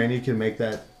cool, man. You can make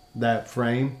that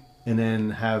frame and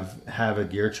then have a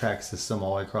gear track system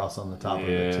all the way across on the top of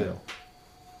it too.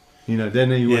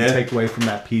 Then you wouldn't take away from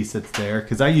that piece that's there,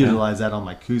 because I utilize that on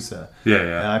my Kusa. Yeah.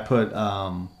 And I put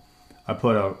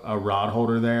a rod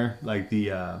holder there, like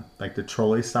the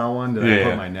trolley style one that I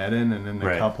put my net in, and then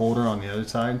the cup holder on the other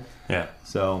side. Yeah.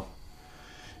 So.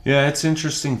 Yeah, it's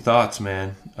interesting thoughts,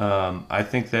 man. I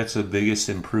think that's the biggest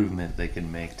improvement they can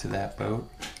make to that boat.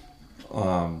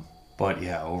 But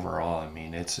yeah, overall, I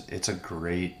mean, it's a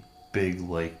great big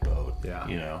lake boat.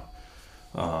 Yeah.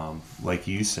 Like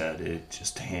you said, it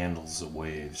just handles the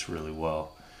waves really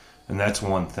well. And that's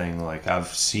one thing I've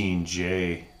seen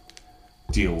Jay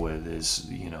deal with is,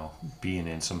 being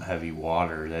in some heavy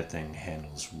water, that thing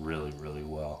handles really, really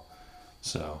well.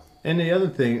 So. And the other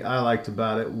thing I liked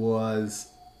about it was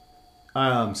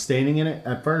staining in it.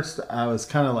 At first, I was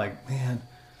kind of like, man,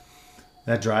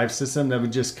 that drive system, that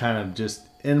would just kind of just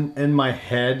in my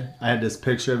head, I had this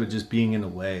picture of it just being in the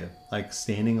way, like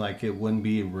staining, like it wouldn't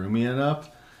be roomy enough,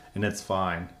 and it's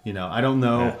fine. I don't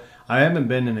know. Yeah. I haven't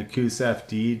been in a Coosa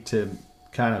FD to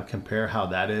kind of compare how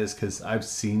that is, because I've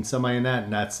seen somebody in that,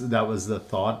 and that was the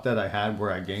thought that I had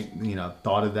where I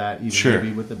thought of that even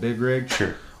maybe with the big rig.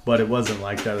 Sure. But it wasn't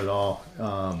like that at all.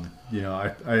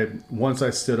 I once I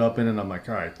stood up in it, I'm like,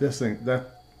 all right, that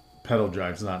pedal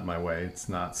drive's not in my way. It's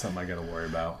not something I got to worry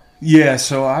about. Yeah,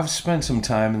 so I've spent some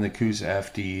time in the Coosa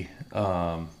FD,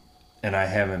 and I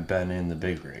haven't been in the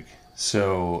big rig.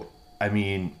 So, I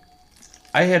mean,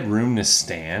 I had room to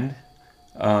stand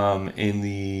in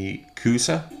the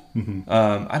Coosa. Mm-hmm.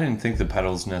 I didn't think the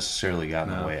pedals necessarily got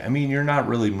in the way. I mean, you're not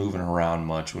really moving around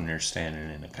much when you're standing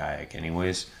in a kayak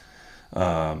anyways.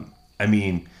 I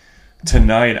mean,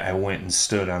 tonight I went and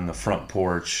stood on the front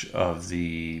porch of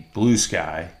the Blue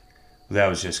Sky. That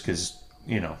was just because,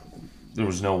 there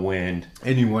was no wind.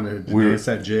 And you wanted to dance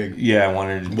that jig. Yeah, I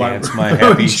wanted to dance my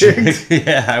happy jig.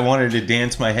 Yeah, I wanted to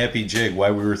dance my happy jig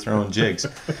while we were throwing jigs.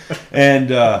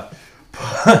 And, I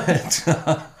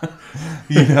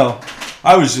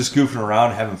was just goofing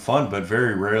around, having fun, but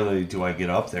very rarely do I get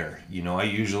up there. I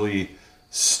usually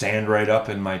stand right up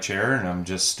in my chair and I'm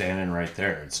just standing right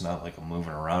there. It's not like I'm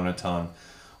moving around a ton,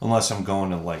 unless I'm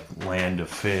going to like land a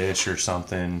fish or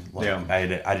something. I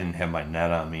didn't have my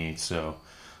net on me, so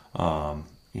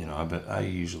I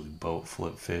usually boat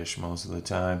flip fish most of the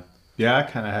time. Yeah, I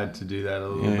kind of had to do that a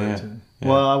little bit too. Yeah.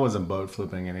 Well, I wasn't boat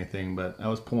flipping anything, but I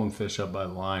was pulling fish up by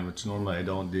the line, which normally I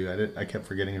don't do. I kept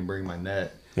forgetting to bring my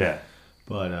net. Yeah.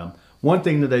 But one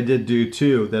thing that I did do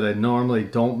too that I normally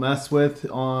don't mess with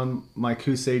on my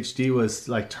Coosa HD was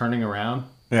like turning around,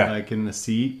 like in the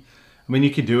seat. I mean,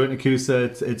 you could do it in a Coosa;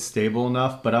 it's stable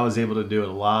enough, but I was able to do it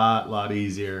a lot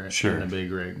easier in a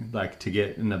big rig, like to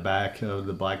get in the back of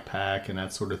the black pack and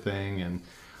that sort of thing. And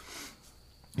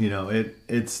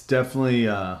it's definitely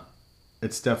a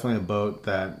boat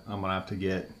that I'm gonna have to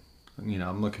get.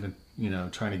 I'm looking at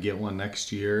trying to get one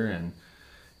next year, and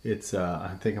it's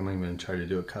I think I'm even gonna try to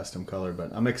do a custom color,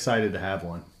 but I'm excited to have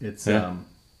one. It's I'll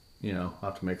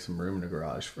have to make some room in the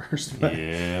garage first. But,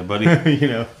 yeah, buddy.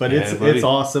 It's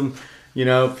awesome.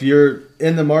 If you're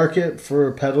in the market for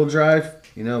a pedal drive,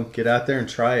 get out there and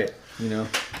try it.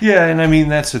 Yeah, and I mean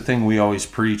that's the thing we always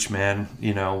preach, man.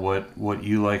 What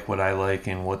you like, what I like,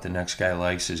 and what the next guy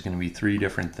likes is going to be three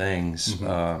different things.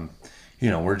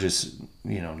 Mm-hmm. We're just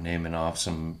naming off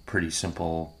some pretty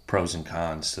simple pros and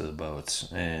cons to the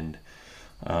boats, and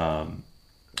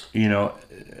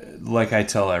like I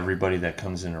tell everybody that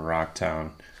comes into Rocktown,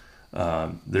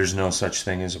 there's no such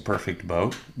thing as a perfect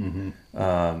boat. Mm-hmm.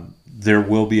 There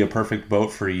will be a perfect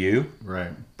boat for you,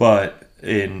 right? But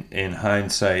in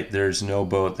hindsight, there's no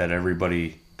boat that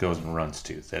everybody goes and runs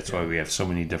to. That's why we have so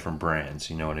many different brands.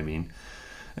 You know what I mean?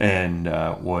 And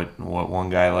what one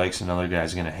guy likes, another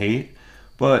guy's gonna hate.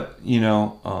 But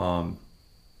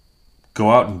go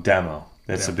out and demo.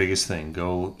 That's the biggest thing.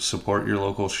 Go support your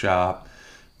local shop.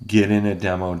 Get in a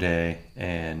demo day,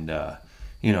 and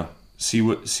see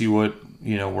what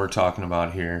we're talking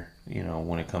about here.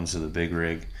 When it comes to the big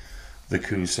rig, the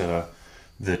Coosa,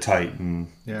 the Titan,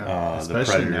 especially the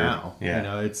Predator. Now.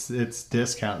 It's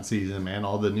discount season, man.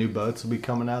 All the new boats will be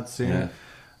coming out soon. Yeah.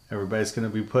 Everybody's going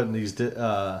to be putting these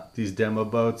demo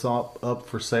boats up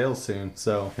for sale soon.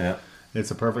 So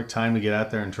it's a perfect time to get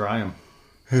out there and try them.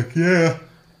 Heck yeah.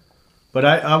 But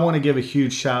I want to give a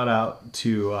huge shout out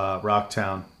to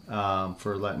Rocktown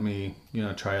for letting me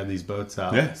try these boats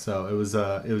out. Yeah. So it was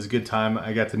a good time.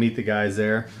 I got to meet the guys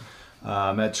there.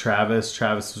 Met Travis.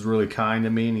 Travis was really kind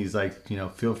to me, and he's like,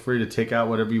 feel free to take out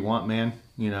whatever you want, man.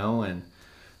 And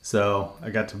so I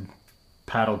got to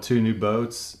paddle 2 new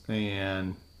boats,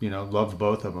 and loved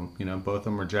both of them. Both of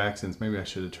them were Jacksons. Maybe I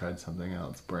should have tried something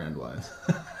else brand wise.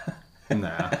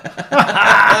 Nah.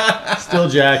 Still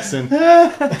Jackson. Yeah,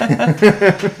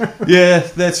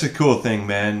 that's a cool thing,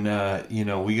 man.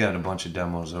 We got a bunch of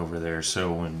demos over there,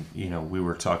 so when we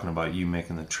were talking about you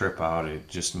making the trip out, it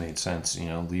just made sense.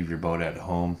 Leave your boat at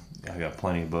home. I got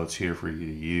plenty of boats here for you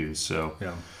to use. So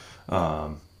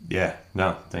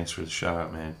thanks for the shout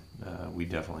out, man. We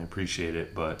definitely appreciate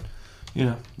it, but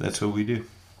that's what we do.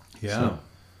 Yeah.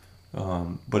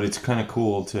 So, but it's kind of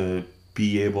cool to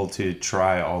be able to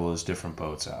try all those different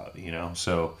boats out,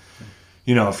 So,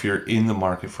 if you're in the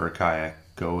market for a kayak,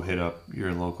 go hit up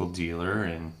your local dealer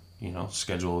and,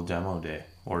 schedule a demo day,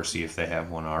 or see if they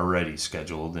have one already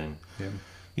scheduled. And,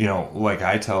 like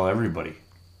I tell everybody,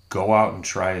 go out and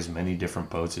try as many different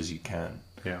boats as you can.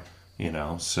 Yeah.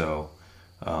 So,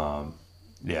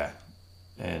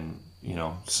 And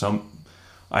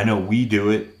I know we do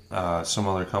it. Some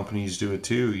other companies do it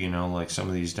too. Like some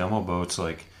of these demo boats,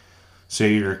 like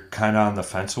say you're kind of on the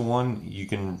fence of one, you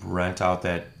can rent out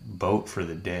that boat for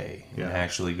the day and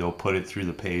actually go put it through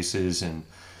the paces and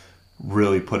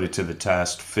really put it to the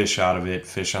test, fish out of it,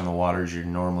 fish on the waters you're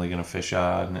normally going to fish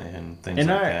on, and things like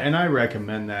that. And I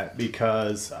recommend that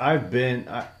because I've been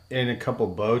in a couple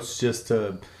boats just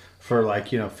for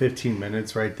 15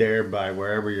 minutes right there by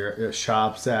wherever your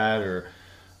shop's at or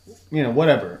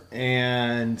whatever.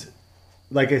 And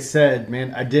like I said,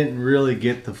 man, I didn't really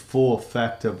get the full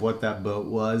effect of what that boat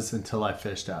was until I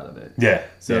fished out of it. Yeah.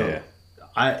 So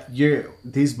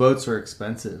these boats are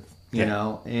expensive. You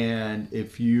know, and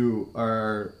if you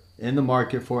are in the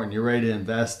market for it and you're ready to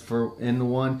invest in the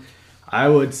one, I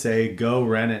would say go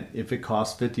rent it. If it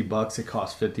costs $50, it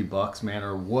costs $50, man,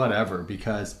 or whatever,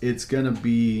 because it's gonna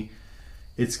be,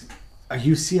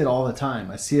 you see it all the time.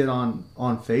 I see it on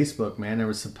Facebook, man. There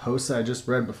was a post that I just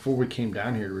read before we came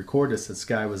down here to record this. This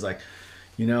guy was like,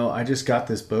 I just got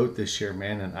this boat this year,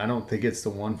 man, and I don't think it's the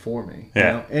one for me.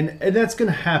 Yeah. And that's going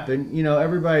to happen.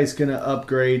 Everybody's going to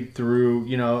upgrade through,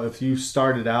 if you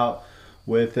started out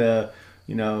with a,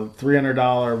 $300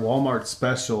 Walmart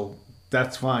special,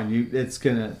 that's fine.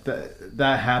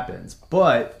 That happens.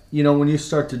 But, when you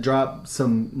start to drop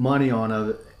some money on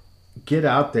it, get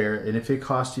out there. And if it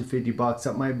costs you $50,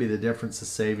 that might be the difference of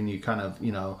saving you kind of,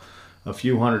 a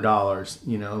few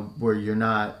 $100s, where you're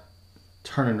not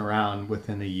turning around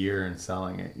within a year and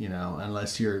selling it,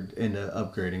 unless you're into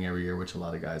upgrading every year, which a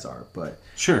lot of guys are. But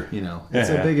sure, it's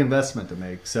a big investment to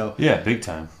make. So big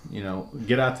time.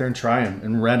 Get out there and try them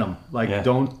and rent them.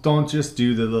 Don't just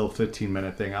do the little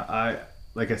 15-minute thing. I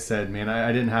like I said, man,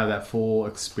 I didn't have that full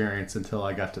experience until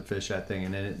I got to fish that thing,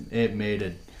 and it made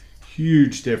a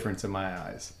huge difference in my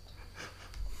eyes.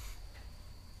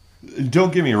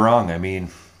 Don't get me wrong. I mean,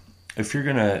 if you're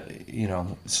gonna,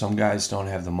 some guys don't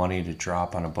have the money to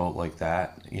drop on a boat like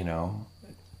that,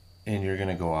 and you're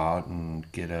gonna go out and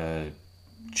get a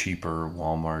cheaper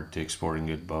Walmart Dick's Sporting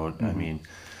Goods boat. Mm-hmm. I mean,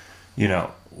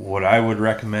 what I would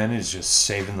recommend is just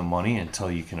saving the money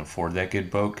until you can afford that good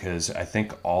boat, because I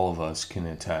think all of us can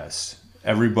attest.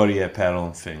 Everybody at Paddle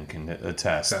and Fin can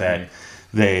attest that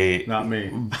they... Not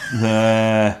me.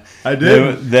 I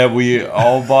did. That we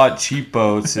all bought cheap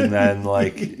boats, and then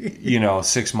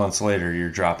 6 months later, you're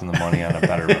dropping the money on a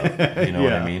better boat. You know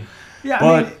what I mean? Yeah,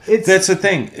 but that's the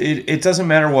thing. It doesn't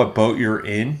matter what boat you're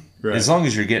in, as long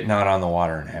as you're getting out on the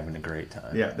water and having a great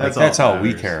time. Yeah, that's all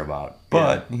we care about.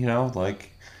 But,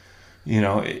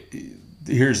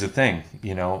 here's the thing,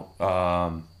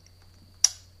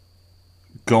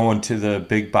 going to the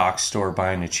big box store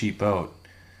buying a cheap boat,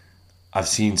 I've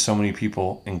seen so many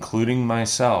people, including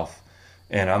myself,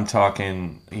 and I'm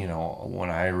talking, when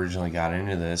I originally got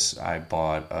into this, I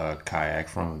bought a kayak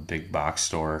from a big box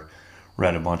store,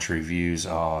 read a bunch of reviews.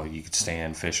 Oh, you could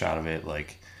stand fish out of it.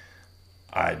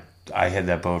 I had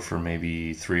that boat for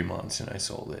maybe 3 months and I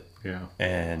sold it. Yeah.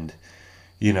 And,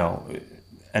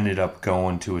 ended up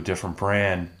going to a different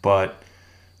brand, but,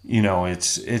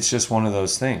 it's just one of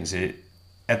those things.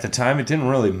 At the time, it didn't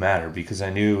really matter because I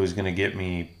knew it was going to get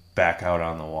me back out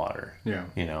on the water. Yeah.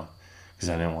 Because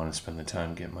I didn't want to spend the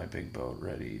time getting my big boat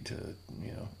ready to,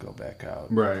 go back out.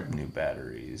 Right. New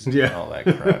batteries and all that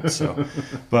crap. So,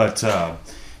 but,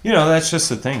 that's just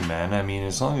the thing, man. I mean,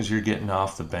 as long as you're getting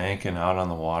off the bank and out on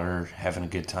the water, having a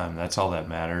good time, that's all that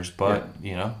matters. But,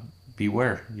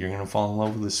 beware. You're going to fall in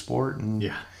love with the sport and,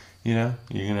 you're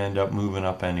going to end up moving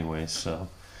up anyway. So,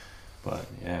 but,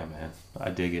 yeah, man, I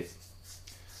dig it.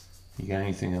 You got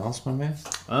anything else, my man?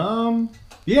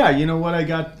 Yeah, you know what I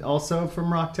got also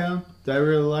from Rocktown that I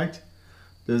really liked?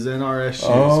 Those NRS shoes,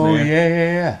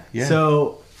 man. Yeah.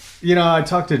 So, I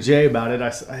talked to Jay about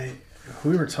it.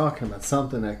 We were talking about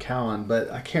something at Cowan,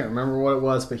 but I can't remember what it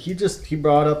was. But he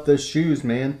brought up those shoes,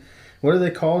 man. What are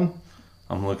they called?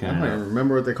 I'm looking I at don't even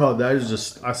remember what they're called. I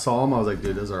saw them. I was like,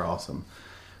 dude, those are awesome.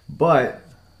 But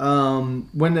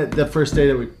when the first day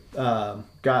that we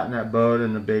got in that boat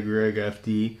in the big rig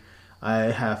FD,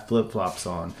 I have flip-flops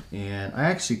on, and I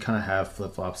actually kind of have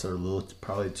flip-flops that are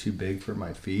probably too big for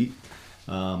my feet,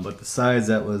 but the size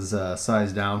that was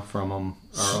sized down from them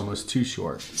are almost too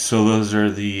short. So those are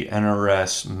the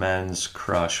NRS men's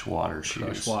Crush water shoes.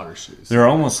 Crush water shoes. They're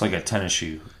almost like a tennis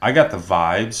shoe. I got the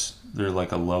vibes. They're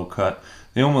like a low cut.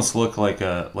 They almost look like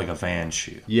a Van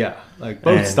shoe. Yeah, like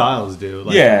both styles do.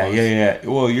 Yeah.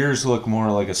 Well, yours look more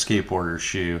like a skateboarder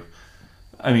shoe.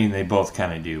 I mean, they both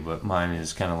kind of do, but mine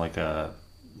is kind of like a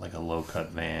low cut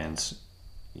Vans.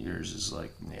 Yours is I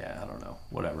don't know,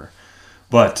 whatever.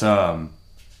 But I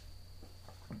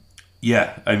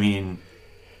mean,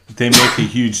 They make a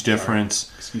huge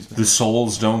difference. Excuse me. The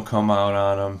soles don't come out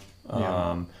on them.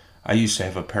 Yeah. I used to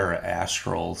have a pair of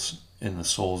Astrals, and the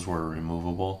soles were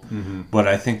removable. But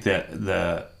I think that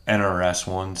the NRS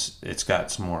ones, it's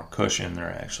got some more cushion. They're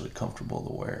actually comfortable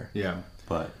to wear. Yeah.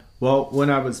 But Well, when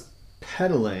I was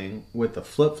pedaling with the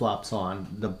flip-flops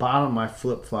on, the bottom of my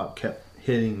flip-flop kept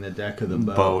hitting the deck of the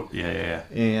boat. Yeah.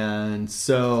 And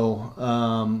so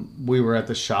we were at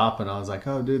the shop, and I was like,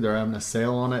 oh, dude, they're having a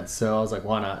sale on it. So I was like,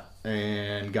 why not?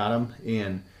 And got them.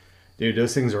 And, dude,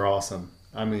 those things are awesome.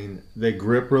 I mean, they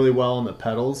grip really well on the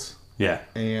pedals. Yeah.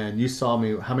 And you saw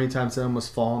me, how many times I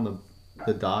almost fall on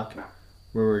the dock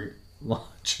where we're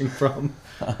launching from?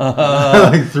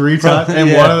 Like 3 times. And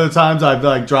Yeah. one of the times I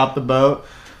like dropped the boat.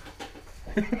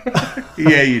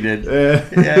 Yeah, you did.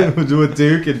 Yeah. With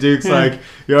Duke, and Duke's like,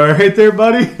 you all right there,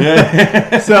 buddy?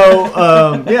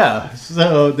 So, yeah.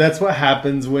 So that's what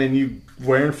happens when you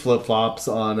wearing flip-flops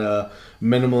on a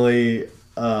minimally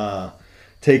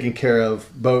taken care of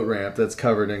boat ramp that's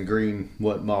covered in green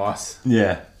moss.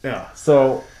 Yeah. Yeah.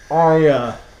 So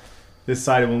I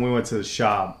decided when we went to the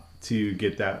shop to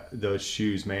get those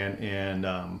shoes, man,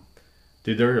 and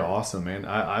dude, they're awesome, man.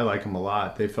 I like them a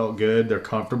lot. They felt good. They're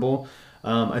comfortable.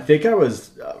 I think I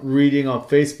was reading on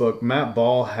Facebook, Matt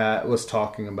Ball was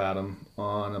talking about them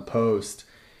on a post,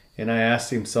 and I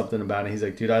asked him something about it. He's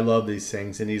like, dude, I love these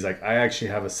things. And he's like, I actually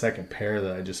have a second pair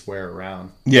that I just wear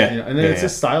around. Yeah. You know, and then it's a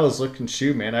stylish looking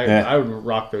shoe, man. I would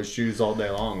rock those shoes all day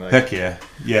long. Like, Heck yeah.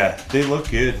 Yeah. They look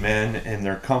good, man, and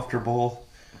they're comfortable.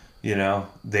 You know,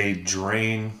 they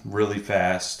drain really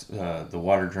fast. The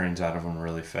water drains out of them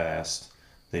really fast.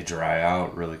 They dry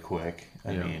out really quick.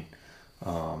 I mean,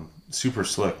 super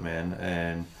slick, man.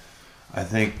 And I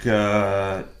think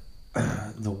the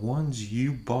ones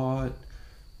you bought,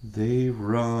 they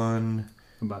run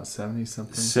about 70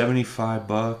 something.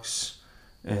 $75,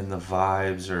 and the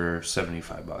Vibes are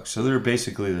 $75. So they're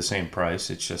basically the same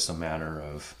price. It's just a matter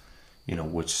of, you know,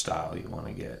 which style you want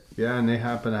to get. Yeah, and they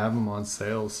happen to have them on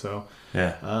sale. So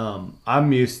yeah,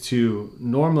 I'm used to,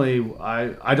 normally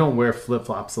I don't wear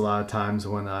flip-flops a lot of times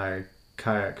when I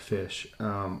kayak fish.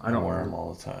 I don't wear them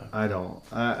all the time. I don't.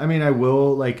 I mean, I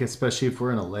will, like, especially if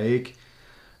we're in a lake,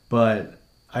 but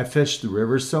I fish the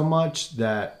rivers so much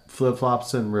that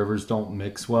flip-flops and rivers don't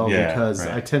mix well because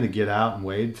I tend to get out and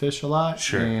wade fish a lot.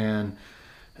 Sure. And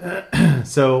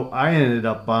so I ended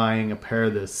up buying a pair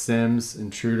of the Sims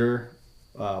Intruder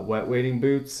wet wading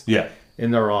boots. Yeah.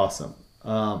 And they're awesome.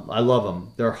 I love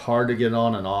them. They're hard to get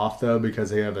on and off, though, because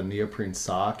they have a neoprene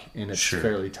sock and it's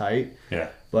fairly tight. Yeah.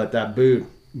 But that boot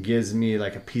gives me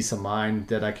like a peace of mind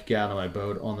that I could get out of my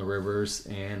boat on the rivers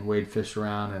and wade fish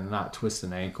around and not twist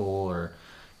an ankle or,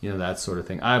 you know, that sort of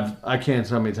thing. I can't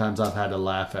tell how many times I've had to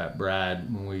laugh at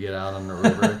Brad when we get out on the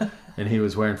river and he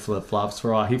was wearing flip-flops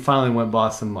for a while. He finally went and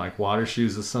bought some like water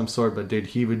shoes of some sort, but dude,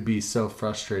 he would be so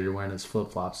frustrated wearing his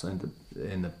flip-flops in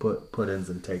the put-ins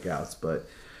and takeouts. But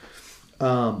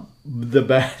the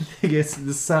bad thing is,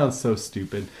 this sounds so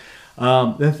stupid.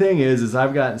 The thing is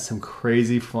I've gotten some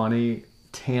crazy funny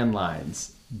tan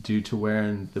lines due to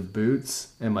wearing the boots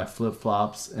and my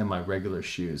flip-flops and my regular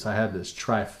shoes. I had this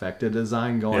trifecta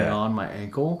design going on my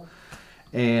ankle,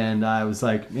 and I was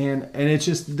like, man, and it's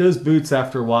just those boots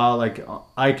after a while, like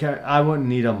I wouldn't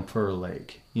need them for a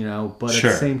lake, you know, but at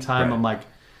the same time, I'm like,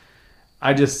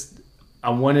 I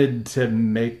wanted to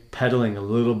make pedaling a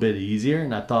little bit easier,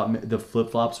 and I thought the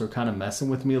flip-flops were kind of messing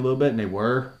with me a little bit, and they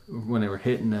were when they were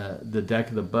hitting the deck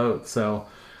of the boat. So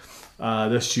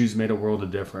those shoes made a world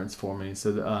of difference for me.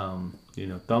 So, you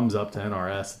know, thumbs up to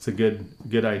NRS. It's a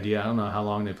good idea. I don't know how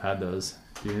long they've had those.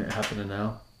 Do you happen to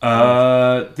know?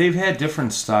 They've had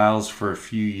different styles for a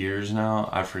few years now.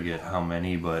 I forget how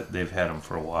many, but they've had them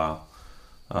for a while.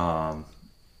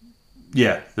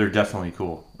 Yeah, they're definitely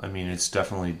cool. I mean, it's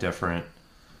definitely different.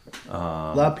 A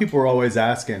lot of people are always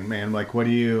asking, man, like, what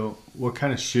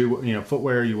kind of shoe, you know,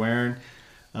 footwear are you wearing?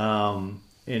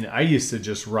 And I used to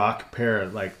just rock a pair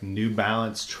of like New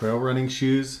Balance trail running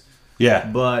shoes. Yeah.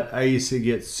 But I used to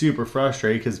get super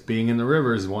frustrated because being in the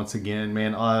rivers, once again,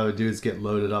 man, all I would do is get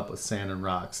loaded up with sand and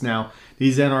rocks. Now,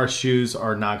 these NR shoes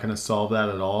are not going to solve that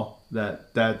at all.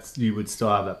 That's you would still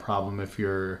have that problem if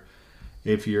you're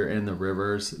in the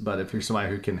rivers. But if you're somebody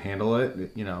who can handle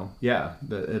it, you know,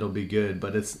 it'll be good.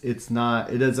 But it's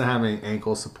not. It doesn't have any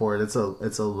ankle support. It's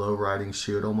a low riding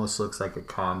shoe. It almost looks like a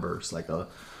Converse, like a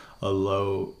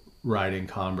low riding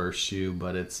Converse shoe,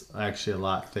 but it's actually a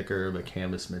lot thicker of a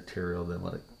canvas material than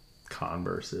what a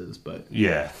Converse is. But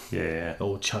yeah.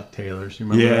 Old Chuck Taylors, you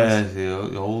remember those?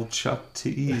 The old Chuck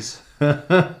T's.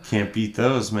 Can't beat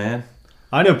those, man.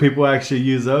 I know people actually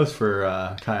use those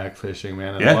for kayak fishing,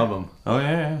 man, and I love them. Oh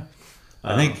yeah.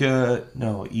 I think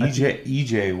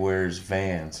EJ wears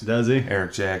Vans. Does he?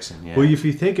 Eric Jackson, yeah. Well, if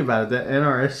you think about it, that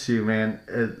NRS shoe, man,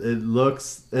 it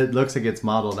looks like it's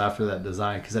modeled after that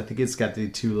design because I think it's got the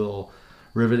two little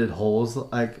riveted holes,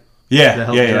 like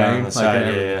on drain, the side,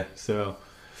 like, yeah. So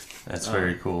That's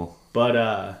very cool.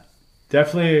 But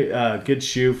definitely a good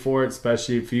shoe for it,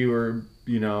 especially if you were,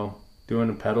 doing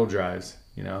the pedal drives,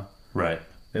 Right.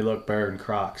 They look better than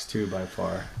Crocs, too, by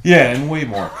far. Yeah, and way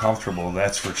more comfortable,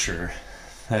 that's for sure.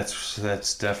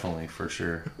 That's definitely for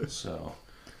sure. So,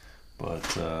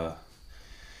 but,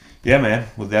 yeah, man,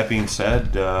 with that being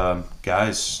said,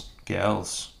 guys,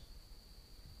 gals,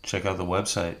 check out the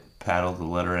website, paddle, the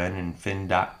letter N, and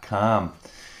fin.com.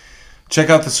 Check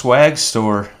out the swag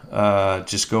store.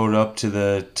 Just go up to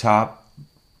the top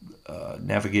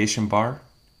navigation bar,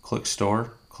 click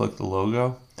store, click the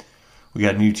logo. We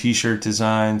got new t-shirt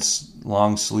designs,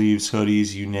 long sleeves,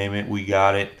 hoodies, you name it, we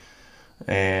got it.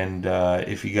 And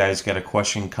if you guys got a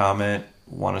question, comment,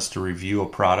 want us to review a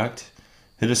product,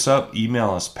 hit us up,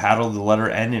 email us, paddle the letter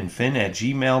N and fin at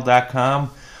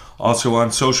gmail.com. Also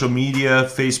on social media,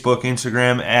 Facebook,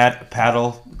 Instagram, at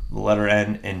paddle the letter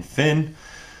N and fin.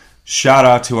 Shout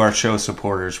out to our show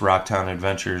supporters, Rocktown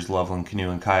Adventures, Loveland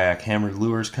Canoe and Kayak, Hammered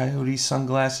Lures, Coyotes,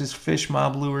 Sunglasses, Fish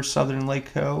Mob Lures, Southern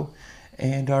Lake Co.,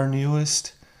 and our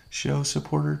newest show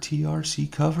supporter,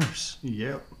 TRC Covers.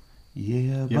 Yep.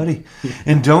 Yeah, buddy.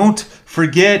 And don't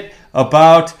forget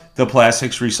about the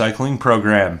Plastics Recycling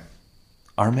Program.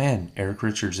 Our man, Eric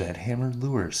Richards at Hammered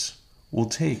Lures, will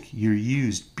take your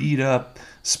used, beat up,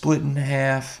 split in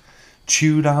half,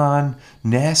 chewed on,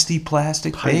 nasty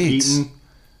plastic baits. Pike-eaten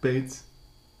baits?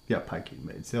 Yeah, pike-eaten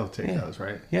baits. They'll take those,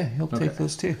 right? Yeah, he'll take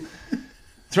those too.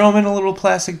 Throw them in a little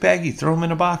plastic baggie. Throw them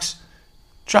in a box.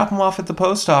 Drop them off at the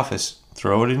post office.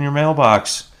 Throw it in your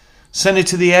mailbox. Send it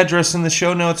to the address in the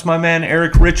show notes. My man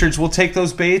Eric Richards will take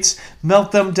those baits,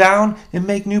 melt them down, and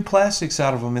make new plastics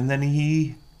out of them. And then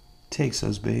he takes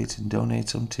those baits and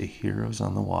donates them to Heroes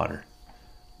on the Water.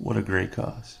 What a great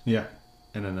cause. Yeah.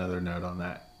 And another note on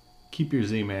that. Keep your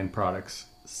Z-Man products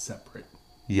separate.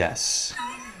 Yes.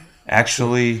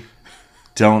 Actually,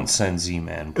 don't send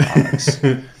Z-Man products.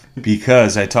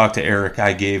 Because I talked to Eric.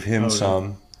 I gave him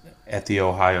some at the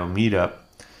Ohio meetup.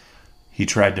 He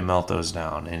tried to melt those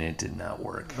down, and it did not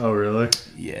work. Oh, really?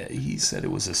 Yeah, he said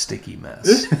it was a sticky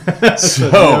mess. So,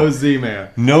 no Z-Man.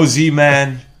 No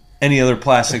Z-Man. Any other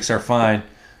plastics are fine.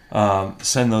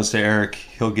 Send those to Eric.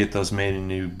 He'll get those made in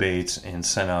new baits and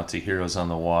sent out to Heroes on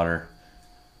the Water.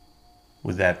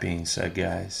 With that being said,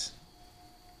 guys,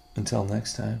 until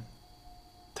next time.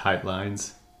 Tight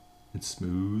lines and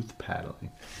smooth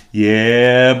paddling.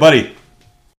 Yeah, buddy.